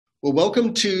Well,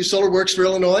 welcome to Solar Works for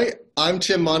Illinois. I'm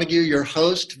Tim Montague, your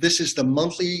host. This is the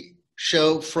monthly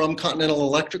show from Continental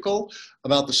Electrical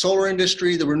about the solar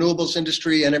industry, the renewables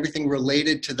industry, and everything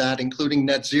related to that, including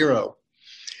net zero.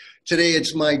 Today,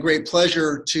 it's my great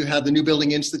pleasure to have the New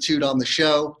Building Institute on the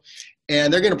show,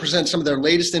 and they're going to present some of their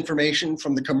latest information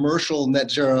from the commercial net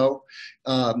zero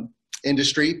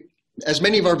industry. As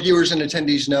many of our viewers and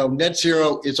attendees know, net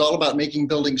zero is all about making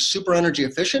buildings super energy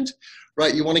efficient,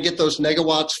 right? You want to get those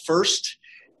megawatts first,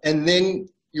 and then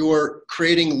you're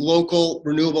creating local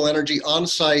renewable energy on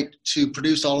site to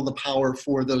produce all of the power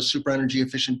for those super energy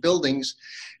efficient buildings.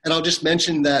 And I'll just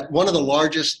mention that one of the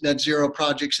largest net zero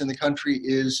projects in the country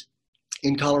is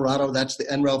in Colorado. That's the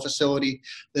NREL facility,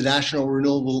 the National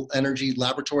Renewable Energy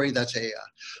Laboratory. That's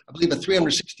I believe a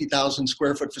 360,000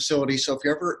 square foot facility. So if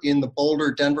you're ever in the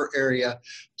Boulder, Denver area,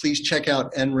 please check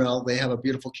out NREL. They have a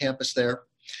beautiful campus there.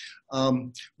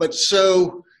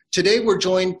 So today we're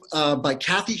joined by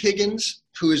Cathy Higgins,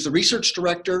 who is the research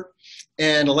director,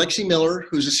 and Alexi Miller,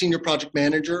 who's a senior project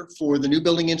manager for the New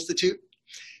Building Institute.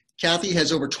 Cathy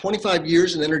has over 25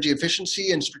 years in energy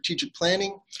efficiency and strategic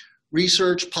planning,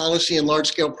 research, policy, and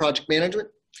large-scale project management.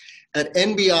 At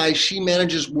NBI, she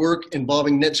manages work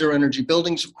involving net zero energy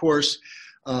buildings, of course,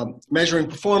 measuring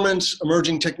performance,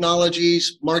 emerging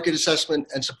technologies, market assessment,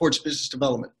 and supports business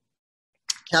development.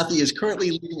 Cathy is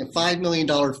currently leading a $5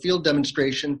 million field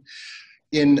demonstration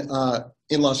in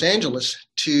Los Angeles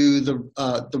to the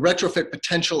retrofit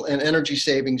potential and energy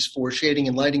savings for shading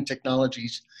and lighting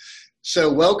technologies.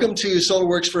 So welcome to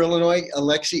SolarWorks for Illinois,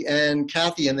 Alexi and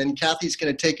Cathy, and then Cathy's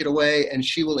going to take it away and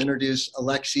she will introduce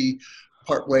Alexi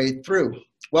partway through.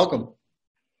 Welcome.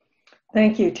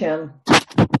 Thank you, Tim. It's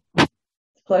a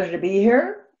pleasure to be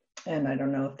here. And I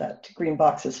don't know if that green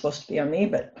box is supposed to be on me,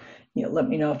 but let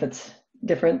me know if it's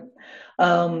different.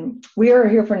 We are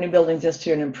here for New Buildings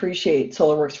Institute and appreciate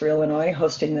SolarWorks for Illinois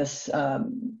hosting this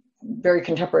very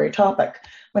contemporary topic.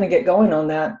 I'm going to get going on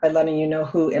that by letting you know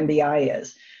who NBI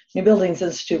is. New Buildings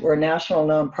Institute, we're a national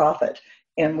nonprofit,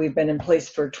 and we've been in place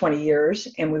for 20 years,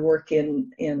 and we work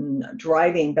in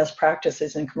driving best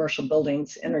practices in commercial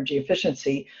buildings energy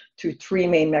efficiency through three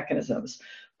main mechanisms: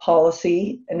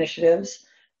 policy initiatives,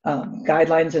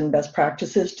 guidelines and best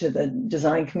practices to the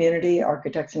design community,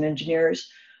 architects and engineers,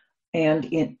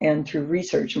 and through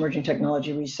research, emerging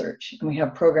technology research. And we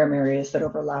have program areas that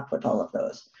overlap with all of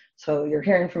those. So you're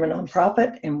hearing from a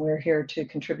nonprofit, and we're here to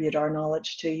contribute our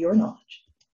knowledge to your knowledge.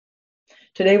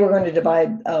 Today we're going to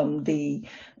divide the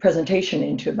presentation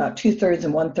into about 2/3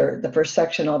 and 1/3. The first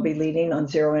section I'll be leading on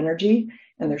zero energy,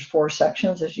 and there's 4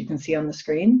 sections, as you can see on the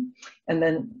screen. And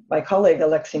then my colleague,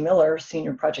 Alexi Miller,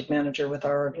 Senior Project Manager with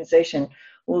our organization,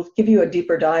 will give you a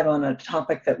deeper dive on a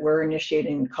topic that we're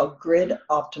initiating called Grid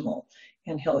Optimal.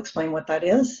 And he'll explain what that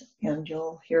is, and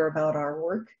you'll hear about our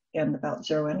work and about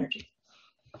zero energy.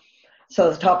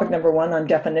 So topic number 1 on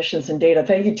definitions and data.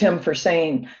 Thank you, Tim, for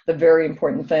saying the very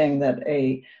important thing that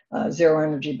a zero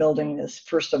energy building is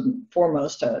first and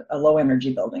foremost a low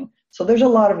energy building. So there's a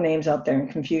lot of names out there, and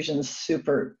confusion is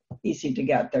super easy to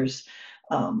get. There's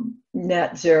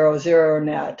net zero, zero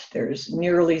net, there's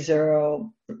nearly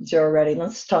zero, zero ready.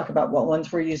 Let's talk about what ones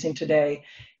we're using today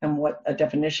and what a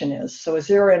definition is. So a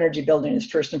zero energy building is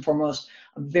first and foremost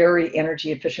a very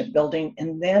energy efficient building,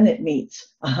 and then it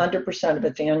meets 100% of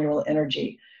its annual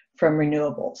energy from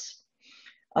renewables.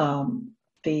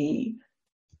 The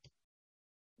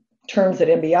terms that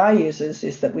NBI uses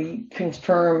is that we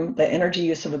confirm the energy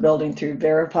use of a building through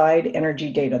verified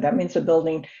energy data. That means the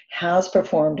building has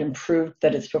performed and proved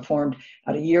that it's performed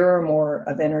at a year or more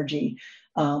of energy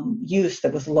use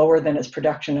that was lower than its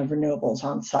production of renewables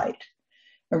on site.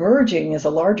 Emerging is a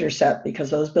larger set because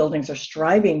those buildings are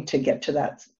striving to get to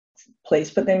that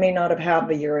place, but they may not have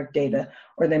a year of data,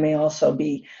 or they may also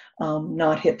be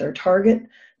not hit their target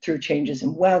through changes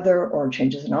in weather or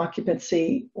changes in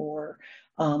occupancy, or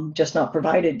just not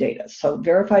provided data. So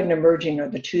verified and emerging are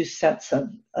the 2 sets of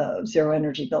zero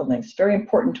energy buildings. It's very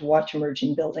important to watch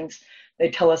emerging buildings. They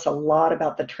tell us a lot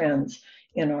about the trends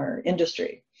in our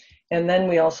industry. And then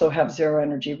we also have zero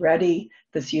energy ready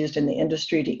that's used in the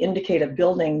industry to indicate a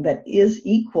building that is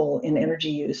equal in energy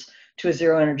use to a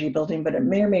zero energy building, but it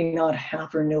may or may not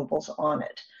have renewables on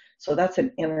it. So that's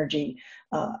an energy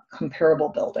comparable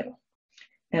building.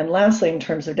 And lastly, in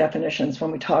terms of definitions,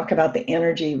 when we talk about the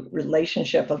energy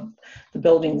relationship of the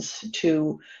buildings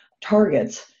to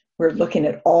targets, we're looking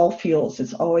at all fuels.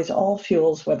 It's always all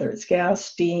fuels, whether it's gas,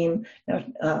 steam,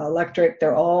 electric,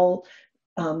 they're all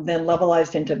then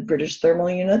levelized into British thermal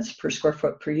units per square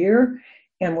foot per year.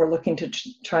 And we're looking to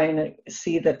try and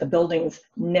see that the building's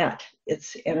net,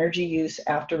 its energy use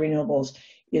after renewables,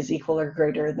 is equal or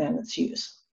greater than its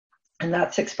use. And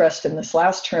that's expressed in this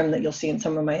last term that you'll see in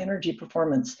some of my energy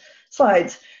performance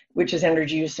slides, which is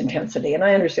energy use intensity. And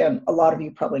I understand a lot of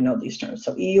you probably know these terms.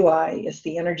 So EUI is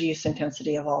the energy use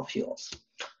intensity of all fuels.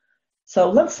 So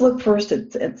let's look first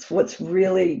at what's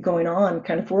really going on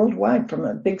kind of worldwide from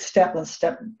a big step, let's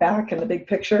step back in the big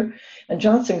picture. And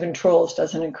Johnson Controls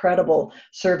does an incredible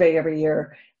survey every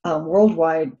year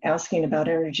worldwide asking about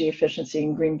energy efficiency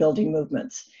and green building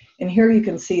movements. And here you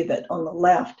can see that on the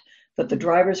left, that the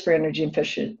drivers for energy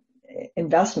efficient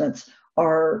investments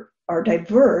are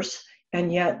diverse,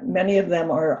 and yet many of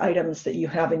them are items that you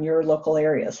have in your local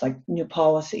areas, like new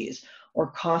policies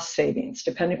or cost savings,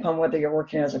 depending upon whether you're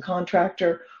working as a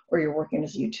contractor or you're working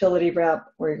as a utility rep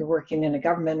or you're working in a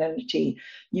government entity.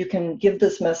 You can give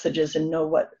these messages and know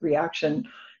what reaction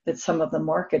that some of the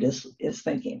market is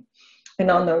thinking.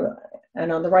 And on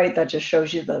the right, that just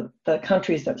shows you the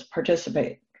countries that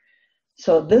participate.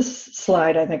 So this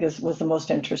slide, I think, was the most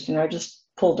interesting. I just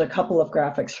pulled a couple of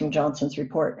graphics from Johnson's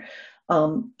report.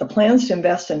 The plans to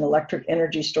invest in electric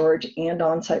energy storage and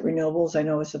on-site renewables, I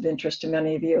know, is of interest to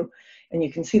many of you. And you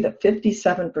can see that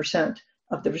 57%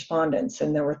 of the respondents,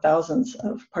 and there were thousands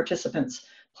of participants,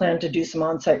 plan to do some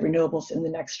on-site renewables in the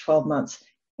next 12 months.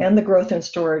 And the growth in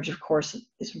storage, of course,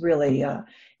 is really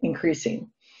increasing.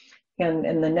 And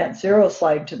in the net zero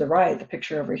slide to the right, the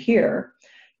picture over here,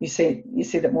 you see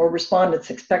that more respondents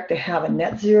expect to have a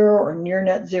net zero or near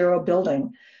net zero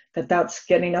building, that's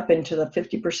getting up into the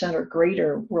 50% or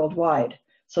greater worldwide.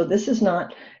 So this is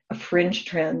not a fringe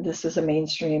trend. This is a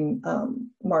mainstream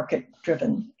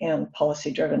market-driven and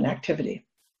policy-driven activity.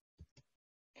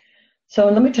 So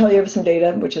let me tell you some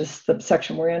data, which is the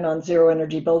section we're in on zero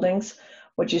energy buildings.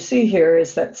 What you see here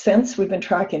is that since we've been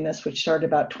tracking this, which started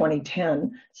about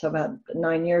 2010, so about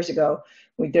 9 years ago,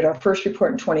 we did our first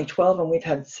report in 2012, and we've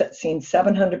seen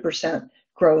 700%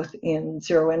 growth in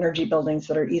zero energy buildings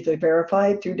that are either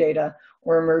verified through data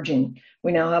or emerging.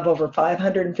 We now have over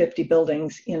 550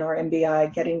 buildings in our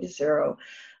MBI Getting to Zero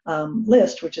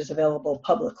list, which is available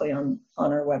publicly on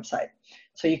our website.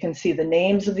 So you can see the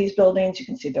names of these buildings, you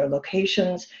can see their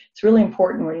locations. It's really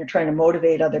important when you're trying to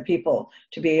motivate other people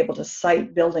to be able to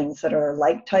cite buildings that are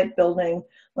like type building.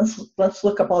 Let's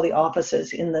look up all the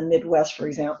offices in the Midwest, for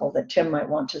example, that Tim might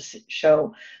want to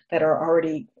show that are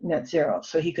already net zero.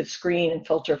 So he could screen and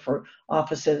filter for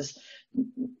offices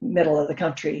middle of the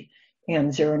country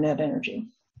and zero net energy.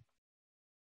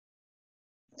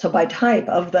 So by type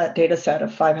of that data set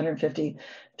of 550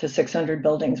 to 600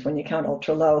 buildings, when you count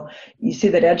ultra low, you see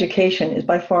that education is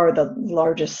by far the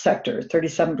largest sector.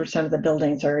 37% of the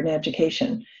buildings are in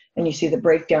education. And you see the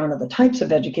breakdown of the types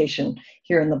of education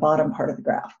here in the bottom part of the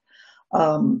graph.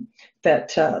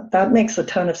 That makes a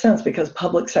ton of sense because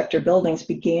public sector buildings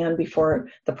began before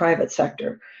the private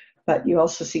sector. But you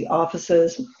also see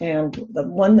offices, and the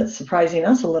one that's surprising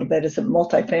us a little bit is that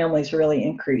multifamilies really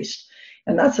increased.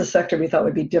 And that's a sector we thought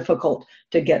would be difficult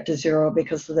to get to zero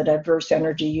because of the diverse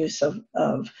energy use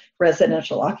of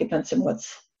residential occupants in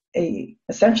what's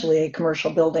essentially a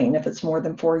commercial building if it's more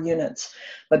than 4 units.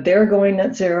 But they're going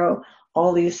net zero.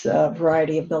 All these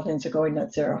variety of buildings are going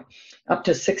net zero. Up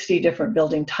to 60 different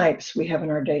building types we have in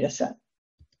our data set.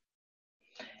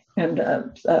 And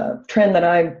a trend that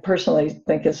I personally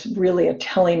think is really a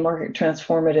telling market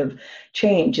transformative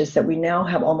change is that we now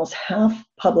have almost half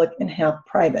public and half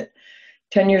private.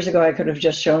 10 years ago, I could have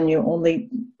just shown you only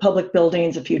public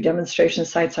buildings, a few demonstration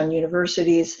sites on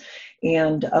universities,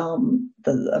 and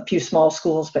a few small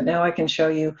schools, but now I can show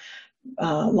you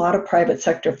a lot of private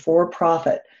sector for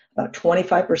profit. About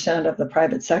 25% of the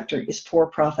private sector is for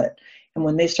profit. And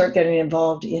when they start getting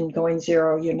involved in going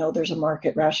zero, you know there's a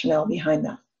market rationale behind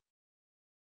that.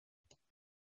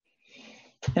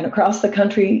 And across the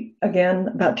country, again,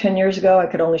 about 10 years ago, I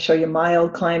could only show you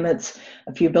mild climates,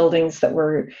 a few buildings that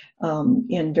were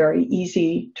in very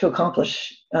easy to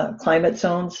accomplish climate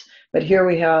zones. But here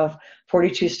we have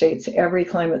 42 states, every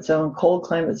climate zone, cold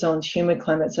climate zones, humid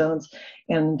climate zones,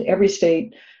 and every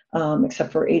state,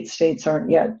 except for 8 states aren't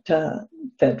yet,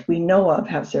 that we know of,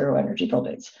 have zero energy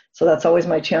buildings. So that's always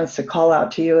my chance to call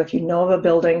out to you. If you know of a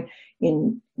building,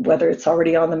 in whether it's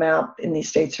already on the map in these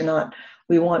states or not,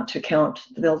 we want to count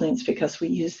the buildings because we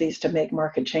use these to make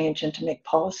market change and to make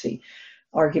policy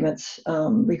arguments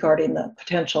regarding the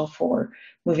potential for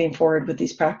moving forward with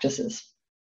these practices.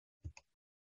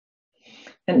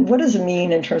 And what does it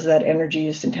mean in terms of that energy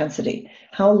use intensity?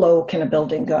 How low can a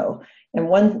building go? And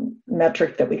one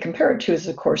metric that we compare it to is,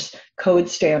 of course, code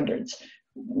standards.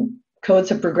 Codes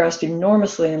have progressed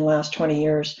enormously in the last 20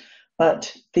 years,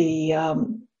 but the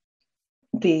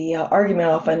argument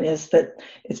often is that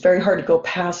it's very hard to go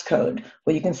past code.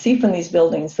 Well, you can see from these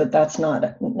buildings that that's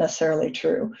not necessarily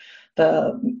true.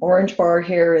 The orange bar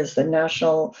here is the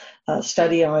National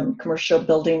Study on Commercial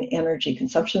Building Energy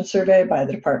Consumption Survey by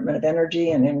the Department of Energy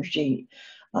and Energy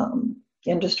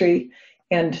Industry.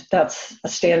 And that's a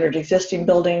standard existing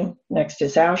building. Next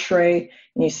is ASHRAE.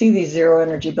 And you see these zero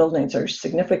energy buildings are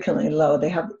significantly low. They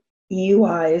have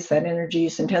EUIs, that energy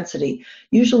use intensity,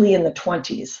 usually in the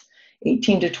 20s,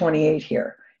 18 to 28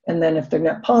 here. And then if they're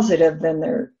net positive, then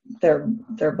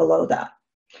they're below that.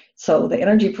 So the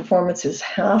energy performance is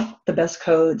half the best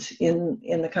codes in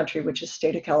the country, which is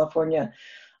state of California.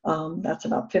 That's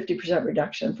about 50%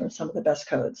 reduction from some of the best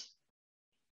codes.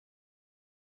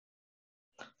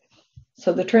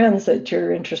 So the trends that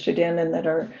you're interested in and that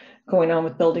are going on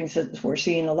with buildings is we're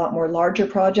seeing a lot more larger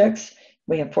projects.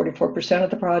 We have 44%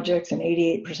 of the projects and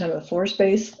 88% of the floor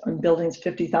space on buildings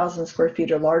 50,000 square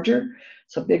feet or larger.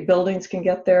 So big buildings can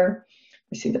get there.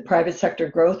 We see the private sector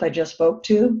growth I just spoke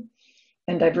to,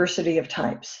 and diversity of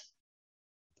types.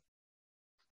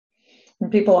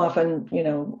 And people often,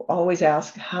 always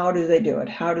ask, how do they do it?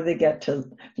 How do they get to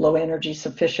low energy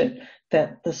sufficient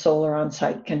that the solar on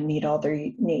site can meet all their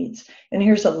needs? And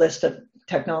here's a list of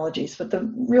technologies, but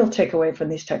the real takeaway from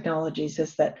these technologies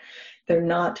is that they're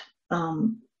not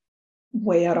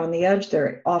way out on the edge.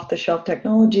 They're off-the-shelf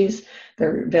technologies.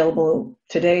 They're available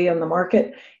today on the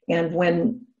market. And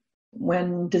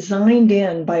when designed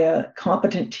in by a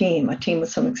competent team, a team with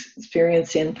some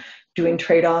experience in doing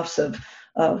trade-offs of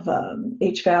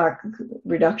HVAC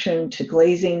reduction to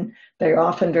glazing, they're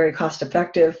often very cost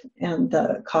effective, and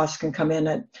the costs can come in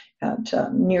at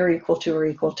near equal to or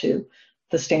equal to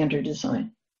the standard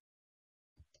design.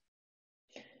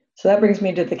 So that brings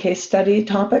me to the case study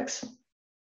topics.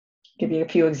 Give you a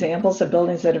few examples of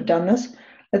buildings that have done this.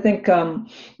 I think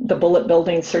the Bullitt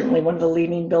building is certainly one of the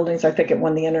leading buildings. I think it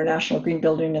won the International Green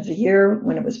Building of the Year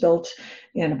when it was built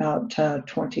in about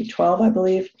 2012, I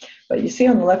believe. But you see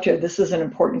on the left here, this is an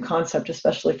important concept,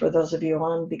 especially for those of you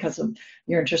on because of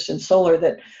your interest in solar,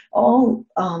 that all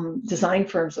design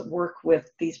firms that work with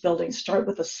these buildings start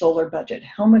with a solar budget.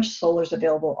 How much solar is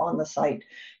available on the site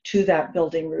to that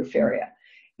building roof area?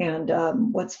 And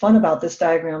what's fun about this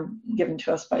diagram given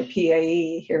to us by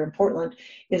PAE here in Portland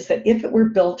is that if it were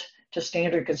built to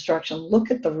standard construction, look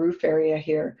at the roof area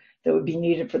here that would be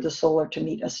needed for the solar to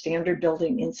meet a standard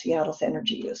building in Seattle's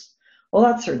energy use. Well,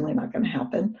 that's certainly not going to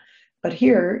happen. But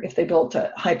here, if they built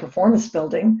a high performance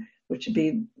building, which would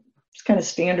be kind of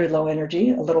standard low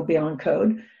energy, a little beyond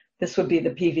code, this would be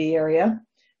the PV area.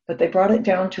 But they brought it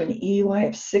down to an EUI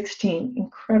of 16,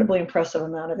 incredibly impressive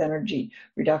amount of energy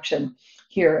reduction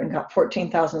here, and got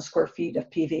 14,000 square feet of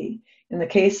PV. In the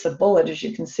case of Bullitt, as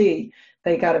you can see,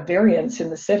 they got a variance in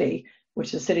the city,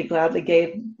 which the city gladly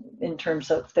gave in terms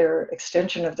of their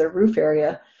extension of their roof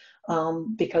area,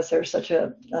 because they're such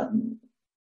a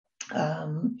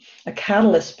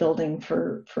catalyst building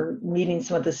for meeting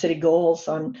some of the city goals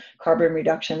on carbon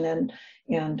reduction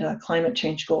and climate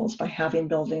change goals by having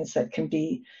buildings that can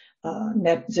be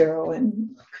net zero and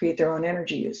create their own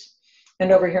energy use.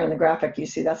 And over here on the graphic, you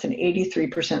see that's an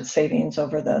 83% savings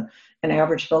over an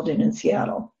average building in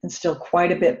Seattle, and still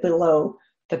quite a bit below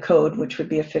the code, which would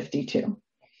be a 52.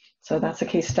 So that's a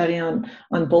case study on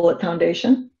Bullitt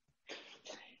Foundation.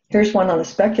 Here's one on a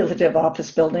speculative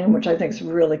office building, which I think is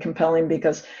really compelling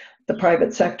because the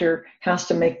private sector has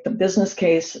to make the business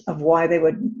case of why they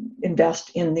would invest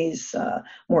in these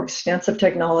more extensive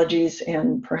technologies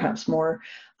and perhaps more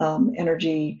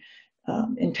energy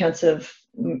intensive,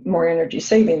 more energy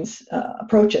savings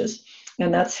approaches.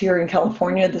 And that's here in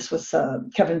California. This was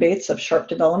Kevin Bates of Sharp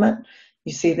Development.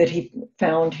 You see that he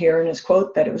found here in his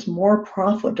quote that it was more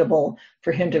profitable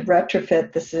for him to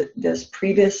retrofit this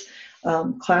previous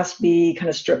Class B kind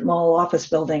of strip mall office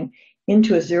building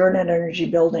into a zero net energy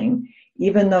building,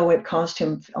 even though it cost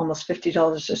him almost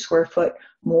 $50 a square foot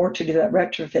more to do that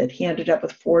retrofit. He ended up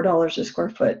with $4 a square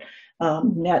foot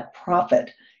net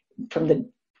profit from the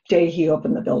day he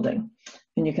opened the building.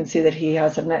 And you can see that he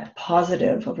has a net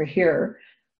positive over here.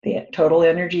 The total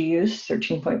energy use,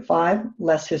 13.5,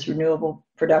 less his renewable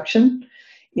production,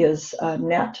 is a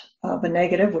net of a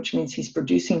negative, which means he's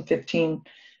producing 15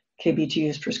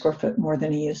 kBTUs per square foot more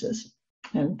than he uses.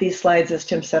 And these slides, as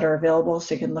Tim said, are available,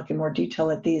 so you can look in more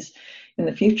detail at these in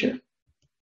the future.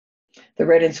 The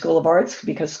Redding School of Arts,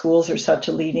 because schools are such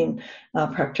a leading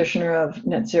practitioner of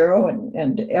net zero,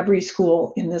 and every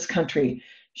school in this country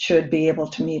should be able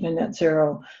to meet a net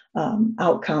zero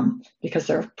outcome, because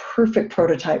they're a perfect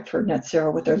prototype for net zero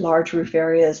with their large roof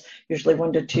areas, usually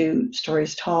 1 to 2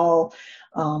 stories tall.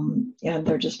 And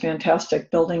they're just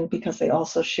fantastic building because they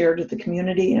also shared with the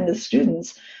community and the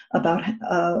students about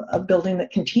a building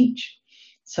that can teach.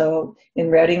 So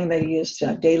in Reading, they used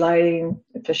daylighting,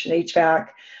 efficient HVAC,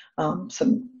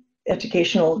 some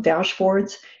educational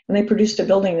dashboards, and they produced a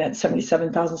building that's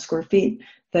 77,000 square feet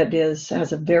that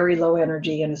has a very low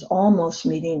energy and is almost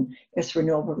meeting its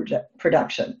renewable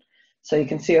production. So you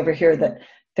can see over here that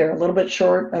they're a little bit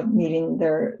short of meeting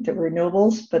their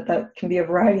renewables, but that can be a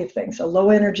variety of things. A low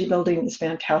energy building is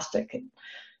fantastic.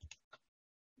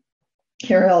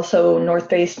 Here also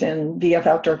North-Faced and VF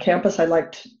Outdoor Campus. I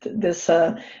liked this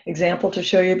example to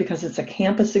show you because it's a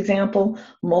campus example,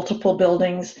 multiple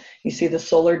buildings. You see the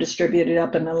solar distributed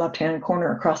up in the left-hand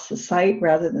corner across the site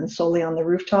rather than solely on the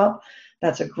rooftop.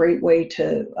 That's a great way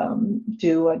to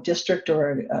do a district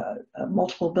or a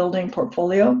multiple building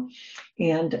portfolio.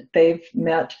 And they've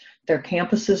met their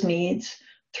campus's needs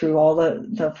through all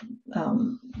the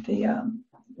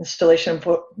installation of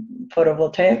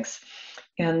photovoltaics.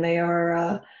 And they are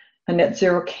a net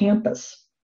zero campus.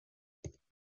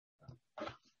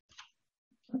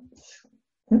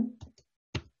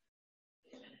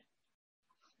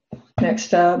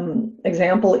 Next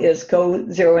example is Go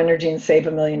Zero Energy and Save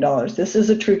 $1 million. This is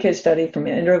a true case study from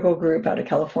an Indigo Group out of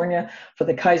California for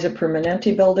the Kaiser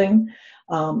Permanente building.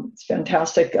 It's a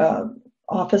fantastic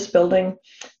office building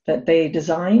that they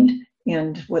designed.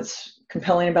 And what's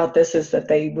compelling about this is that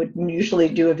they would usually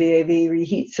do a VAV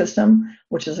reheat system,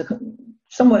 which is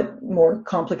somewhat more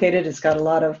complicated. It's got a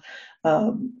lot of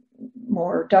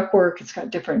more ductwork. It's got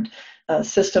different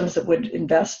systems that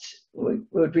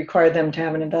would require them to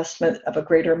have an investment of a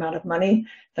greater amount of money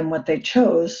than what they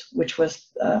chose, which was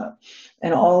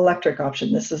an all-electric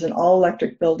option. This is an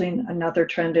all-electric building, another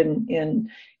trend in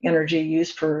energy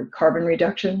use for carbon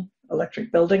reduction,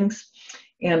 electric buildings.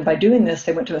 And by doing this,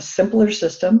 they went to a simpler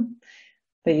system.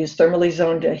 They used thermally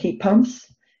zoned heat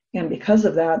pumps. And because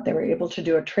of that, they were able to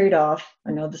do a trade-off.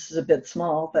 I know this is a bit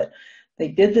small, but they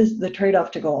did the trade-off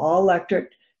to go all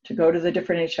electric, to go to the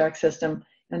different HVAC system,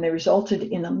 and they resulted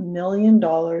in $1 million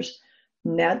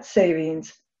net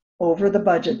savings over the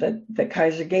budget that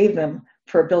Kaiser gave them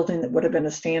for a building that would have been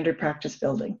a standard practice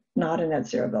building, not a net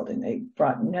zero building. They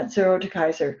brought net zero to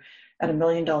Kaiser at $1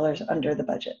 million under the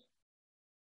budget.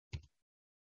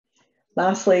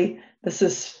 Lastly, this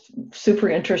is super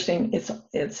interesting.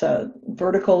 It's a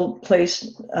vertical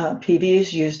placed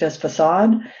PVs used as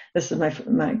facade. This is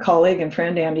my colleague and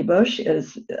friend Andy Bush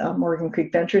is Morgan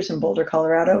Creek Ventures in Boulder,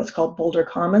 Colorado. It's called Boulder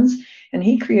Commons, and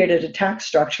he created a tax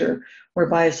structure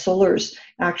whereby solars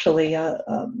actually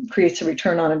creates a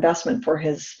return on investment for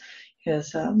his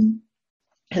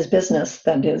business,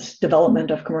 that is development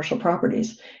of commercial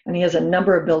properties. And he has a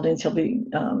number of buildings he'll be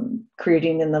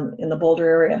creating in the Boulder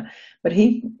area. But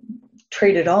he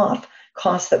traded off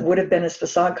costs that would have been his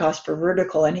facade cost for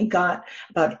vertical, and he got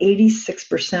about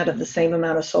 86% of the same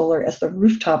amount of solar as the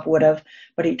rooftop would have,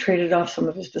 but he traded off some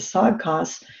of his facade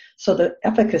costs. So the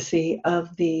efficacy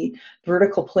of the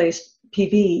vertical placed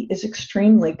PV is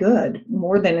extremely good,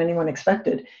 more than anyone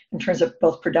expected in terms of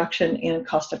both production and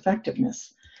cost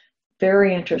effectiveness.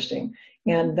 Very interesting.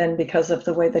 And then because of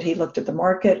the way that he looked at the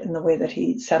market and the way that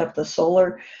he set up the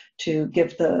solar to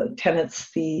give the tenants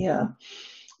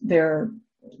their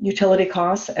utility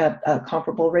costs at a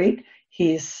comparable rate,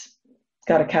 he's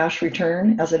got a cash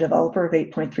return as a developer of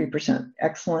 8.3%.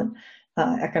 Excellent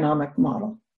economic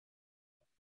model.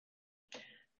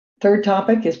 Third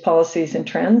topic is policies and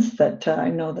trends that I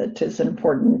know that is an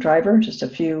important driver. Just a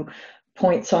few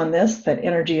points on this, that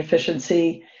energy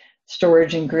efficiency,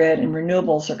 storage and grid, and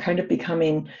renewables are kind of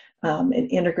becoming an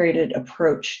integrated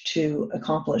approach to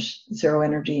accomplish zero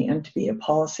energy and to be a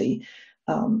policy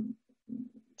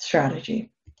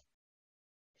strategy.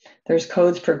 There's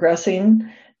codes progressing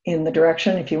in the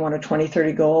direction, if you want a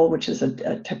 2030 goal, which is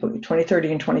a typical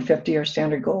 2030 and 2050 are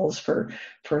standard goals for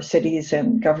cities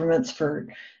and governments for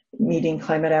meeting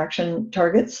climate action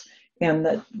targets, and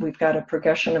that we've got a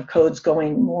progression of codes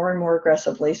going more and more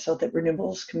aggressively so that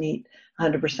renewables can meet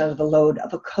 100% of the load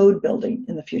of a code building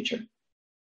in the future.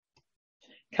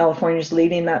 California is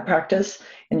leading that practice,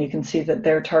 and you can see that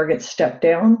their targets step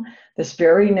down. This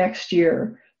very next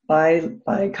year, by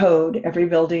code, every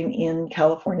building in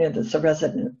California that's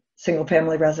a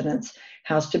single-family residence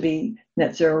has to be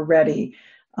net zero ready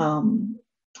and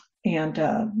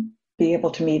be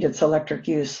able to meet its electric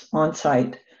use on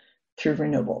site through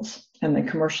renewables. And the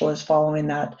commercial is following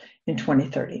that in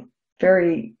 2030.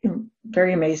 Very,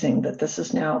 very amazing that this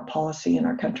is now policy in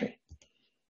our country.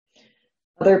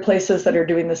 Other places that are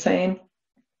doing the same,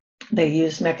 they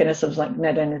use mechanisms like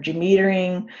net energy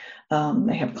metering.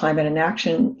 They have climate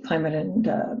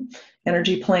and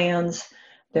energy plans.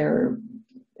 They're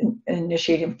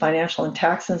initiating financial and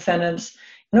tax incentives.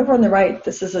 And over on the right,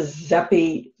 this is a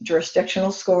ZEPI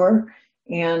jurisdictional score.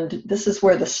 And this is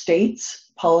where the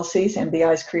state's policies,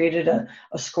 MBI's created a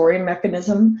scoring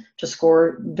mechanism to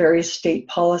score various state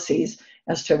policies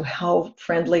as to how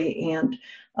friendly and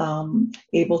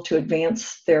able to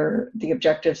advance the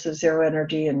objectives of zero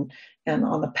energy and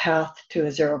on the path to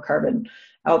a zero carbon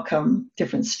outcome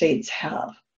different states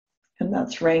have. And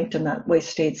that's ranked, and that way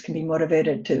states can be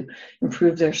motivated to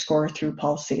improve their score through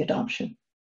policy adoption.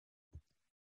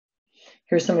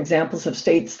 Here's some examples of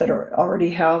states that already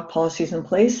have policies in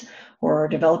place or are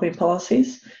developing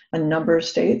policies, a number of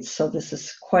states. So this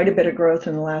is quite a bit of growth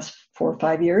in the last 4 or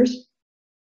 5 years.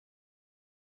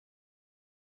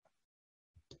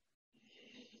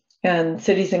 And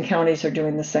cities and counties are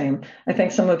doing the same. I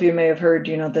think some of you may have heard,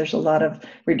 there's a lot of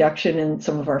reduction in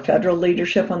some of our federal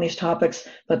leadership on these topics,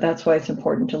 but that's why it's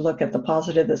important to look at the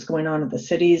positive that's going on at the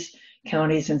cities,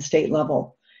 counties, and state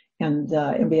level. And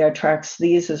MBI tracks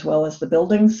these as well as the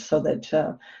buildings so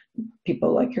that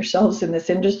people like yourselves in this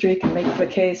industry can make the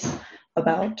case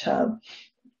about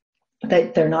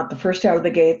that they're not the first out of the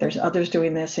gate. There's others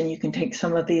doing this, and you can take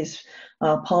some of these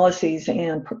policies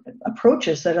and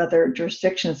approaches that other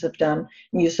jurisdictions have done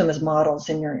and use them as models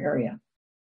in your area.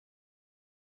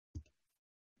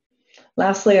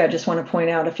 Lastly, I just want to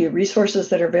point out a few resources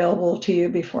that are available to you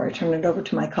before I turn it over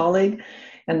to my colleague.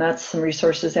 And that's some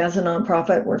resources as a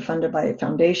nonprofit. We're funded by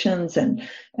foundations and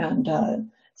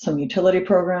some utility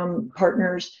program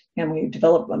partners, and we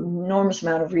develop an enormous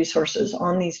amount of resources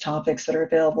on these topics that are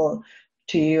available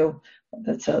to you.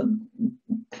 That's a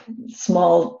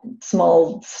small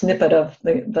snippet of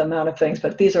the amount of things,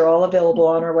 but these are all available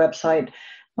on our website.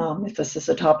 If this is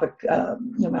a topic,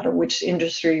 no matter which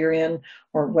industry you're in,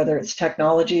 or whether it's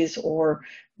technologies or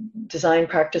design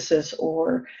practices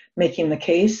or making the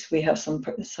case, we have some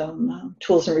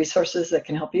tools and resources that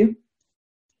can help you.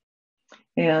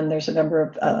 And there's a number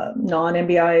of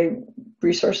non-MBI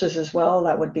resources as well.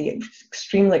 That would be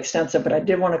extremely extensive, but I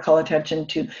did want to call attention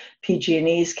to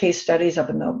PG&E's case studies up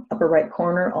in the upper right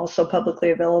corner, also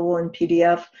publicly available in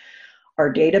PDF.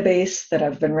 Our database that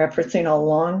I've been referencing all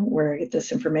along, where I get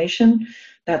this information,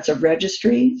 that's a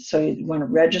registry. So you want to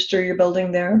register your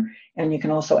building there, and you can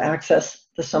also access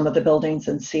the sum of the buildings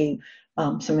and see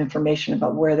some information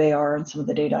about where they are and some of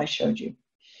the data I showed you,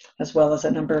 as well as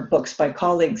a number of books by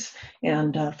colleagues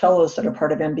and fellows that are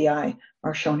part of MBI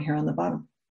are shown here on the bottom.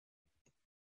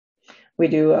 We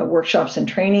do workshops and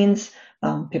trainings.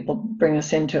 People bring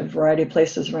us into a variety of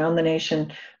places around the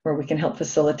nation where we can help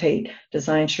facilitate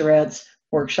design charrettes,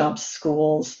 workshops,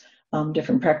 schools.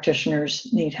 Different practitioners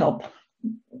need help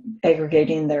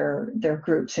aggregating their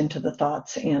groups into the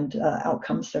thoughts and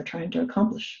outcomes they're trying to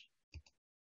accomplish.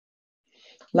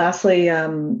 Lastly,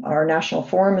 our national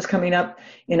forum is coming up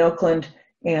in Oakland,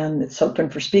 and it's open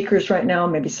for speakers right now.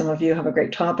 Maybe some of you have a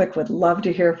great topic, would love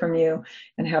to hear from you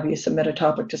and have you submit a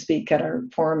topic to speak at our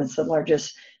forum. It's the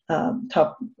largest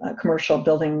top commercial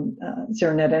building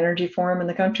zero net energy forum in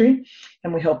the country,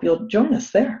 and we hope you'll join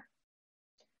us there.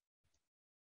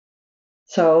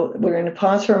 So we're going to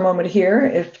pause for a moment here.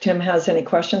 If Tim has any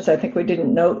questions, I think we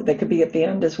didn't note, they could be at the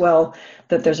end as well,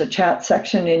 that there's a chat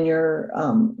section in your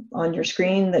on your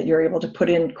screen that you're able to put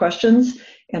in questions,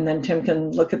 and then Tim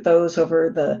can look at those over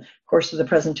the course of the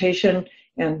presentation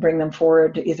and bring them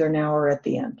forward either now or at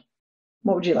the end.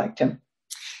 What would you like, Tim?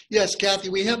 Yes, Cathy,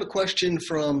 we have a question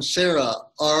from Sarah.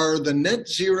 Are the net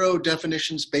zero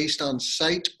definitions based on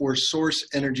site or source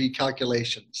energy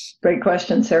calculations? Great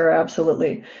question, Sarah,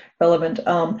 absolutely relevant.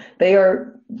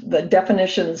 The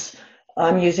definitions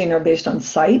I'm using are based on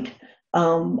site,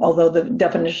 although the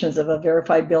definitions of a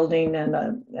verified building and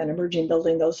an emerging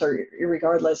building, those are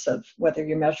regardless of whether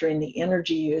you're measuring the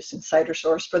energy use in site or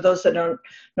source. For those that don't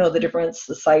know the difference,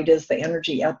 the site is the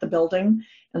energy at the building,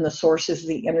 and the source is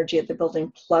the energy at the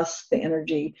building plus the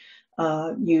energy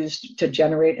used to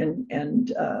generate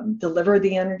and deliver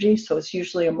the energy. So it's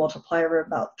usually a multiplier of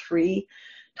about 3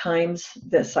 times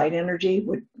the site energy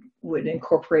would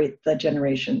incorporate the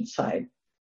generation side.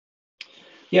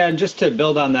 Yeah, and just to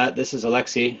build on that, this is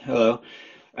Alexi. Hello.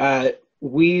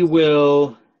 We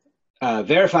will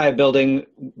verify a building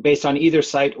based on either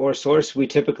site or source. We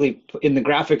typically, in the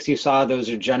graphics you saw, those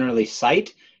are generally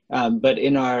site, but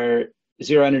in our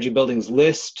Zero Energy Buildings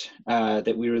list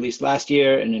that we released last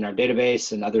year and in our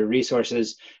database and other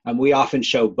resources, we often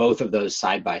show both of those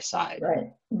side by side.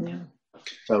 Right, yeah.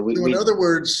 So in other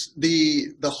words,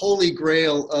 the holy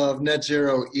grail of net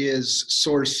zero is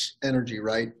source energy,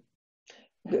 right?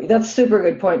 That's a super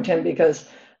good point, Tim, because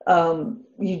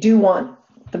you do want,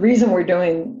 the reason we're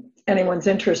doing, anyone's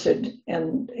interested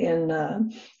in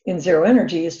zero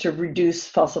energy is to reduce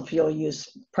fossil fuel use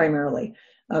primarily.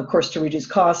 of course, to reduce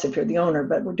costs if you're the owner,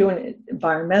 but we're doing it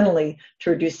environmentally to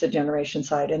reduce the generation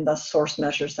side and thus source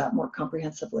measures that more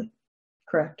comprehensively.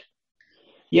 Correct.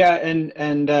 Yeah,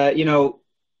 and you know,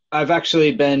 I've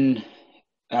actually been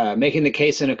making the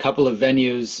case in a couple of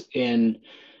venues in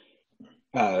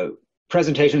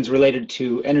presentations related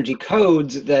to energy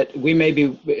codes that we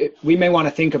may want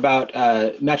to think about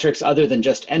metrics other than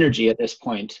just energy at this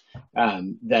point.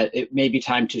 That it may be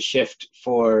time to shift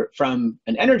from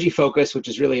an energy focus, which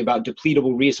is really about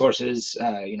depletable resources,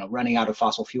 you know, running out of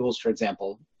fossil fuels, for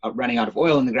example, running out of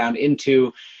oil in the ground,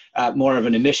 into more of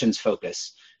an emissions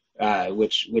focus,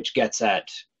 which gets at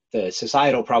the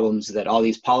societal problems that all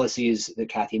these policies that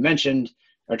Cathy mentioned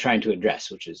are trying to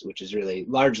address, which is really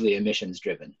largely emissions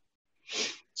driven.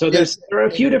 So there are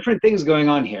a few different things going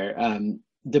on here,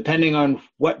 depending on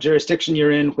what jurisdiction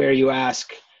you're in, where you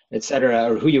ask, et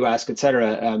cetera, or who you ask, et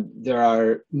cetera. There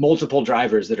are multiple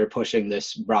drivers that are pushing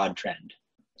this broad trend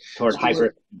toward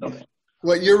hyper building.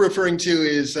 What you're referring to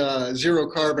is zero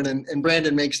carbon, and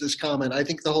Brandon makes this comment. I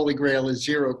think the holy grail is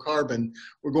zero carbon.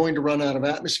 We're going to run out of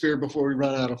atmosphere before we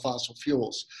run out of fossil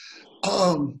fuels.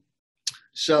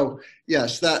 So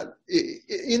yes, that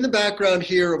in the background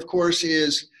here, of course,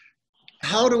 is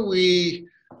how do we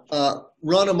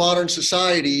run a modern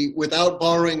society without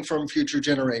borrowing from future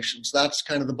generations? That's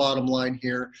kind of the bottom line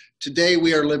here. Today,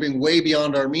 we are living way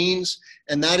beyond our means,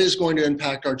 and that is going to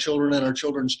impact our children and our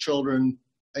children's children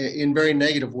in very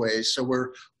negative ways. So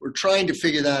we're trying to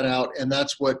figure that out, and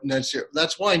that's what net zero.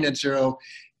 That's why net zero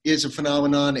is a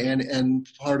phenomenon and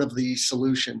part of the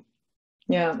solution.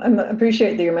 Yeah, I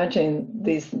appreciate that you're mentioning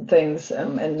these things,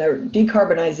 and their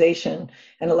decarbonization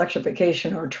and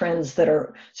electrification are trends that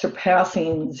are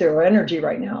surpassing zero energy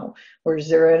right now, where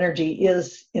zero energy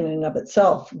is in and of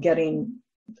itself getting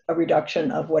a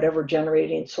reduction of whatever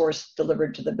generating source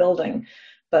delivered to the building.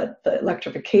 But the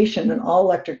electrification and all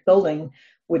electric building,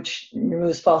 which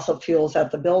removes fossil fuels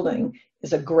at the building,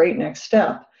 is a great next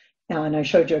step. And I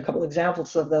showed you a couple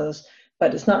examples of those,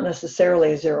 but it's not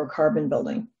necessarily a zero carbon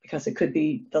building, because it could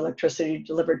be the electricity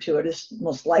delivered to it is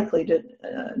most likely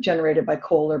generated by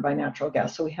coal or by natural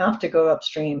gas. So we have to go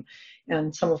upstream,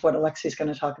 and some of what Alexi's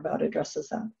going to talk about addresses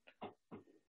that.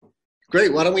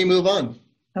 Great, why don't we move on?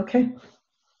 Okay.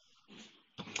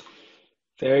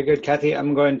 Very good, Cathy.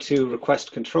 I'm going to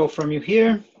request control from you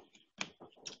here,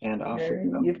 and off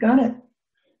we go. You've got it.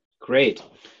 Great.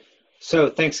 So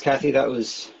thanks, Cathy. That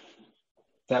was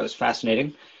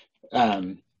fascinating.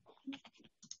 Let's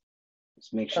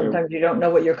make sure. Sometimes you don't know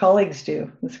what your colleagues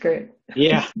do. That's great.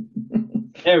 Yeah.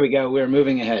 There we go. We're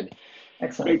moving ahead.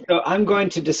 Excellent. Great. So I'm going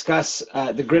to discuss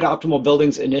the Grid Optimal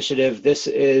Buildings Initiative. This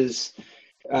is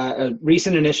a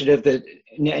recent initiative that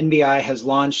NBI has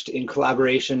launched in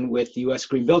collaboration with the U.S.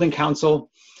 Green Building Council.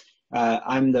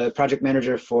 I'm the project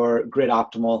manager for Grid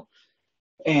Optimal,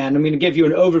 and I'm going to give you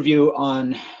an overview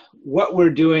on what we're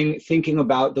doing, thinking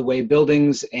about the way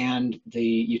buildings and the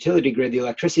utility grid, the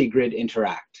electricity grid,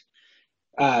 interact.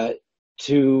 And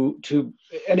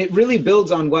it really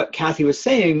builds on what Cathy was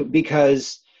saying,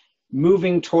 because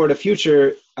moving toward a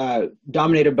future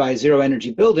dominated by zero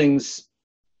energy buildings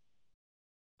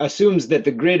assumes that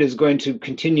the grid is going to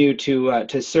continue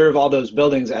to serve all those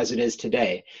buildings as it is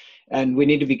today. And we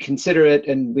need to be considerate,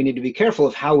 and we need to be careful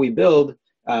of how we build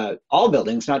all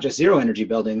buildings, not just zero energy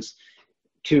buildings,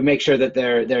 to make sure that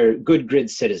they're good grid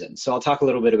citizens. So I'll talk a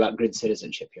little bit about grid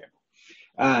citizenship here.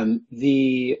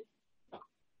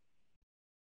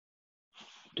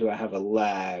 Do I have a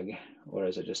lag, or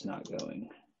is it just not going?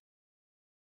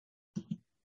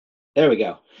 There we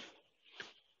go.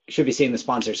 You should be seeing the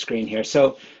sponsor screen here.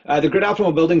 So the Grid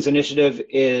Optimal Buildings Initiative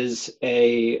is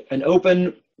an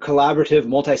open, collaborative,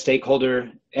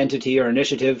 multi-stakeholder entity or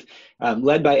initiative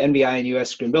led by NBI and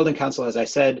U.S. Green Building Council, as I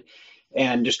said.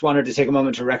 And just wanted to take a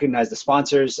moment to recognize the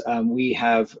sponsors. We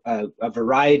have a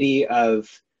variety of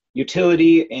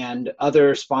utility and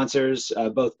other sponsors,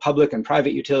 both public and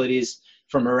private utilities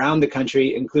from around the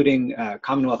country, including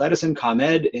Commonwealth Edison,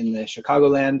 ComEd, in the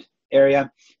Chicagoland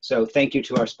area. So thank you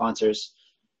to our sponsors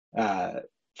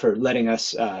for letting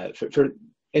us, for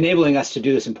enabling us to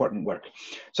do this important work.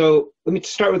 So let me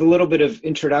start with a little bit of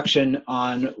introduction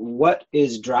on what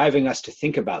is driving us to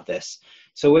think about this.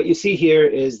 So what you see here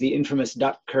is the infamous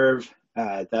duck curve.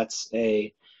 That's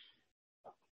a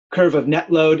curve of net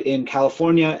load in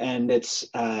California, and it's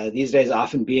these days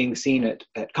often being seen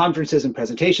at conferences and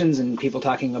presentations, and people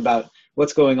talking about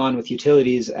what's going on with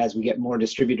utilities as we get more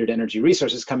distributed energy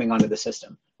resources coming onto the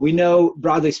system. We know,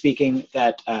 broadly speaking,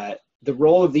 that the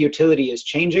role of the utility is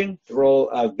changing, the role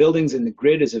of buildings in the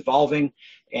grid is evolving,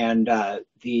 and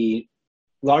the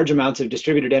large amounts of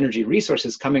distributed energy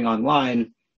resources coming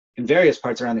online in various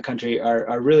parts around the country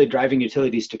are really driving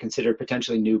utilities to consider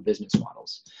potentially new business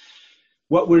models.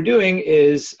 What we're doing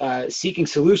is seeking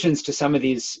solutions to some of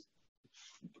these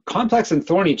complex and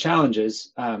thorny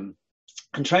challenges,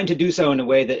 and trying to do so in a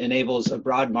way that enables a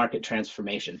broad market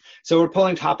transformation. So we're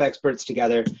pulling top experts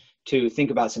together to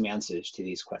think about some answers to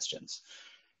these questions.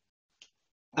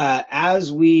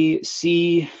 As we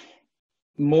see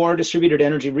more distributed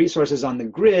energy resources on the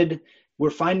grid, we're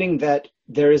finding that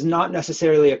there is not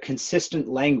necessarily a consistent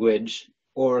language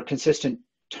or consistent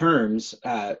terms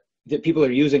that people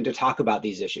are using to talk about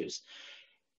these issues.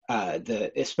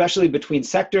 Especially between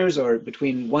sectors or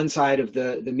between one side of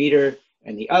the meter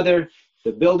and the other,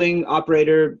 the building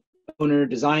operator, owner,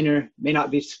 designer may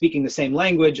not be speaking the same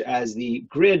language as the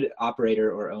grid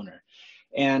operator or owner.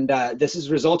 And this is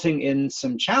resulting in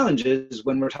some challenges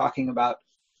when we're talking about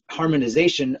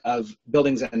harmonization of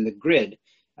buildings and the grid.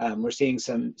 We're seeing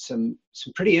some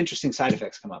pretty interesting side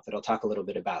effects come up that I'll talk a little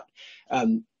bit about.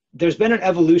 There's been an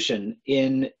evolution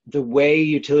in the way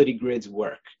utility grids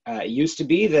work. It used to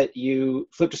be that you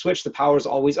flip a switch, the power's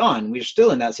always on. We're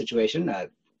still in that situation.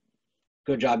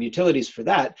 Good job, utilities, for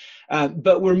that.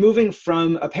 But we're moving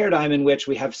from a paradigm in which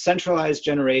we have centralized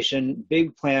generation,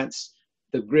 big plants,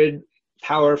 the grid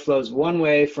power flows one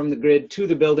way from the grid to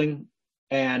the building,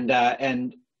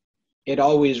 and it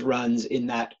always runs in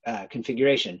that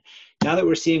configuration. Now that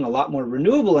we're seeing a lot more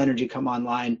renewable energy come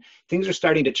online, things are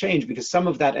starting to change because some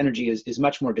of that energy is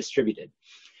much more distributed.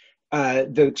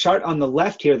 The chart on the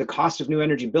left here, the cost of new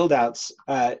energy buildouts,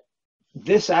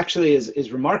 this actually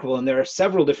is remarkable, and there are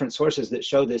several different sources that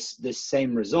show this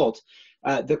same result.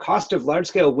 The cost of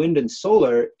large-scale wind and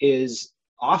solar is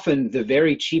often the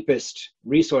very cheapest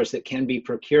resource that can be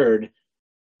procured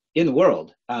in the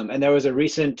world. And there was a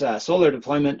recent solar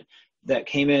deployment that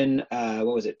came in,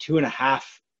 what was it,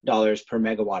 $2.50 per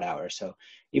megawatt hour, so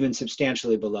even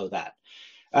substantially below that.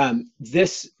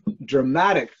 This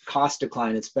dramatic cost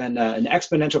decline, it's been an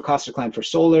exponential cost decline for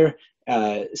solar,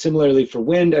 similarly for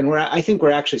wind, and I think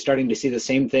we're actually starting to see the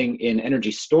same thing in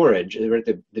energy storage. We're at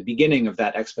the beginning of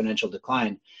that exponential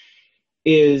decline,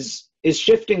 is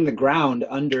shifting the ground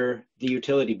under the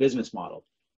utility business model.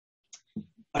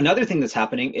 Another thing that's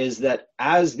happening is that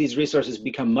as these resources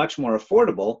become much more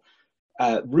affordable,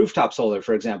 rooftop solar,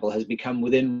 for example, has become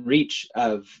within reach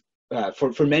of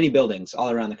for many buildings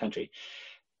all around the country.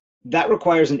 That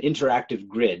requires an interactive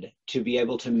grid to be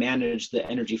able to manage the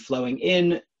energy flowing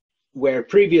in where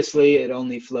previously it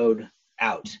only flowed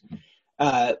out.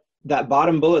 That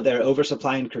bottom bullet there,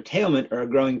 oversupply and curtailment, are a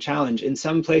growing challenge. In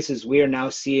some places, we are now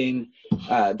seeing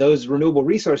those renewable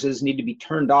resources need to be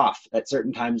turned off at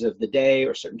certain times of the day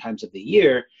or certain times of the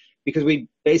year because we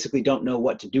basically don't know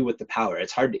what to do with the power.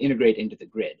 It's hard to integrate into the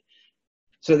grid.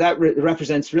 So that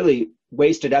represents really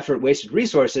wasted effort, wasted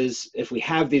resources if we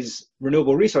have these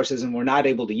renewable resources and we're not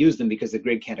able to use them because the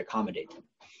grid can't accommodate them.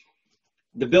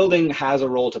 The building has a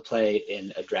role to play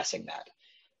in addressing that.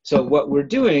 So what we're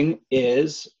doing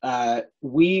is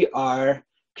we are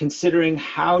considering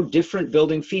how different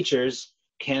building features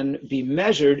can be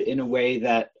measured in a way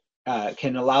that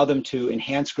can allow them to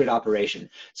enhance grid operation.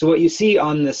 So what you see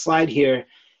on the slide here,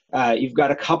 you've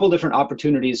got a couple different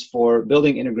opportunities for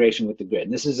building integration with the grid.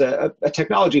 And this is a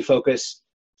technology focus.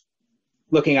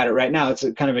 Looking at it right now, it's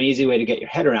kind of an easy way to get your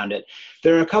head around it.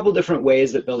 There are a couple different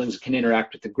ways that buildings can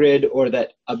interact with the grid, or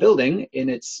that a building in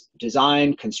its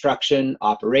design, construction,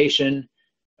 operation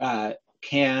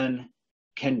can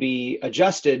be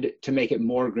adjusted to make it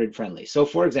more grid friendly. So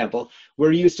for example,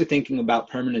 we're used to thinking about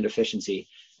permanent efficiency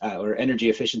or energy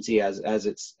efficiency as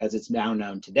it's now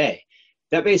known today.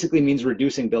 That basically means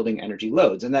reducing building energy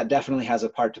loads, and that definitely has a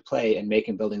part to play in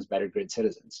making buildings better grid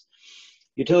citizens.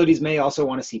 Utilities may also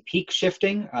want to see peak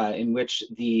shifting, in which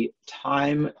the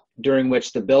time during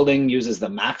which the building uses the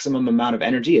maximum amount of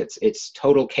energy, its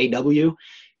total kW,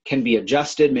 can be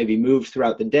adjusted, maybe moved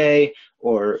throughout the day,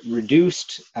 or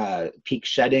reduced. Peak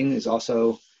shedding is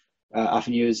also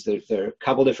often used. There are a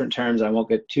couple different terms. I won't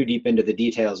get too deep into the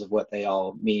details of what they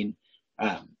all mean.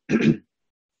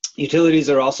 Utilities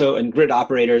are also, and grid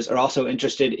operators are also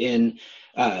interested in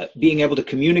being able to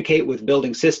communicate with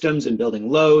building systems and building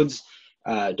loads.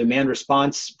 Demand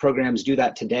response programs do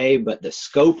that today, but the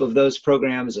scope of those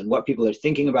programs and what people are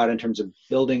thinking about in terms of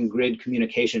building grid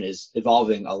communication is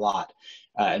evolving a lot.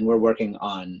 And we're working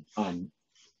on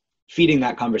feeding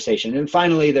that conversation. And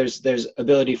finally, there's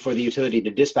ability for the utility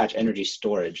to dispatch energy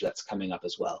storage that's coming up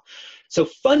as well. So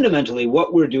fundamentally,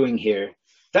 what we're doing here,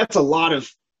 that's a lot of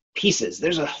pieces.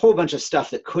 There's a whole bunch of stuff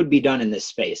that could be done in this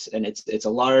space, and it's a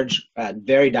large,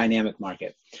 very dynamic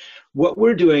market. What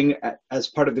we're doing as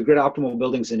part of the Grid Optimal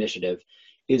Buildings Initiative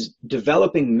is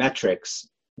developing metrics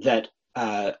that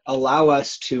allow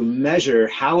us to measure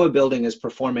how a building is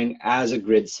performing as a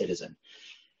grid citizen.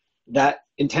 The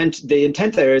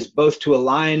intent there is both to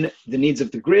align the needs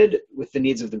of the grid with the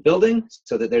needs of the building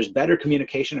so that there's better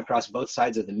communication across both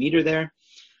sides of the meter there,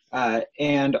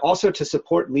 and also to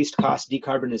support least cost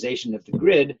decarbonization of the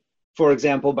grid, for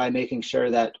example, by making sure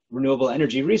that renewable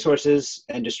energy resources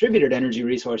and distributed energy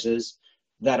resources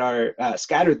that are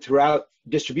scattered throughout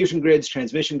distribution grids,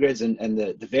 transmission grids, and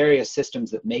the various systems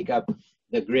that make up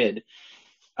the grid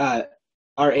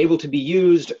are able to be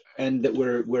used, and that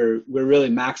we're really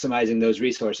maximizing those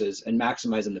resources and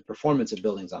maximizing the performance of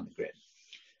buildings on the grid.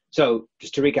 So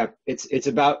just to recap, it's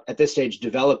about, at this stage,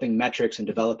 developing metrics and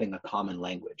developing a common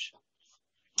language.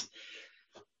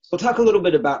 We'll talk a little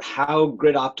bit about how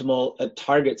grid optimal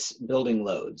targets building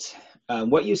loads.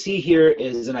 What you see here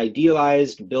is an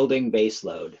idealized building base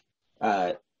load.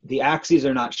 The axes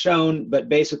are not shown, but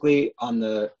basically on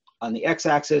the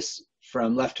x-axis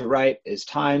from left to right is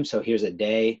time. So here's a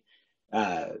day.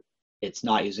 It's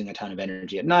not using a ton of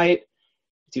energy at night.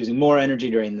 It's using more energy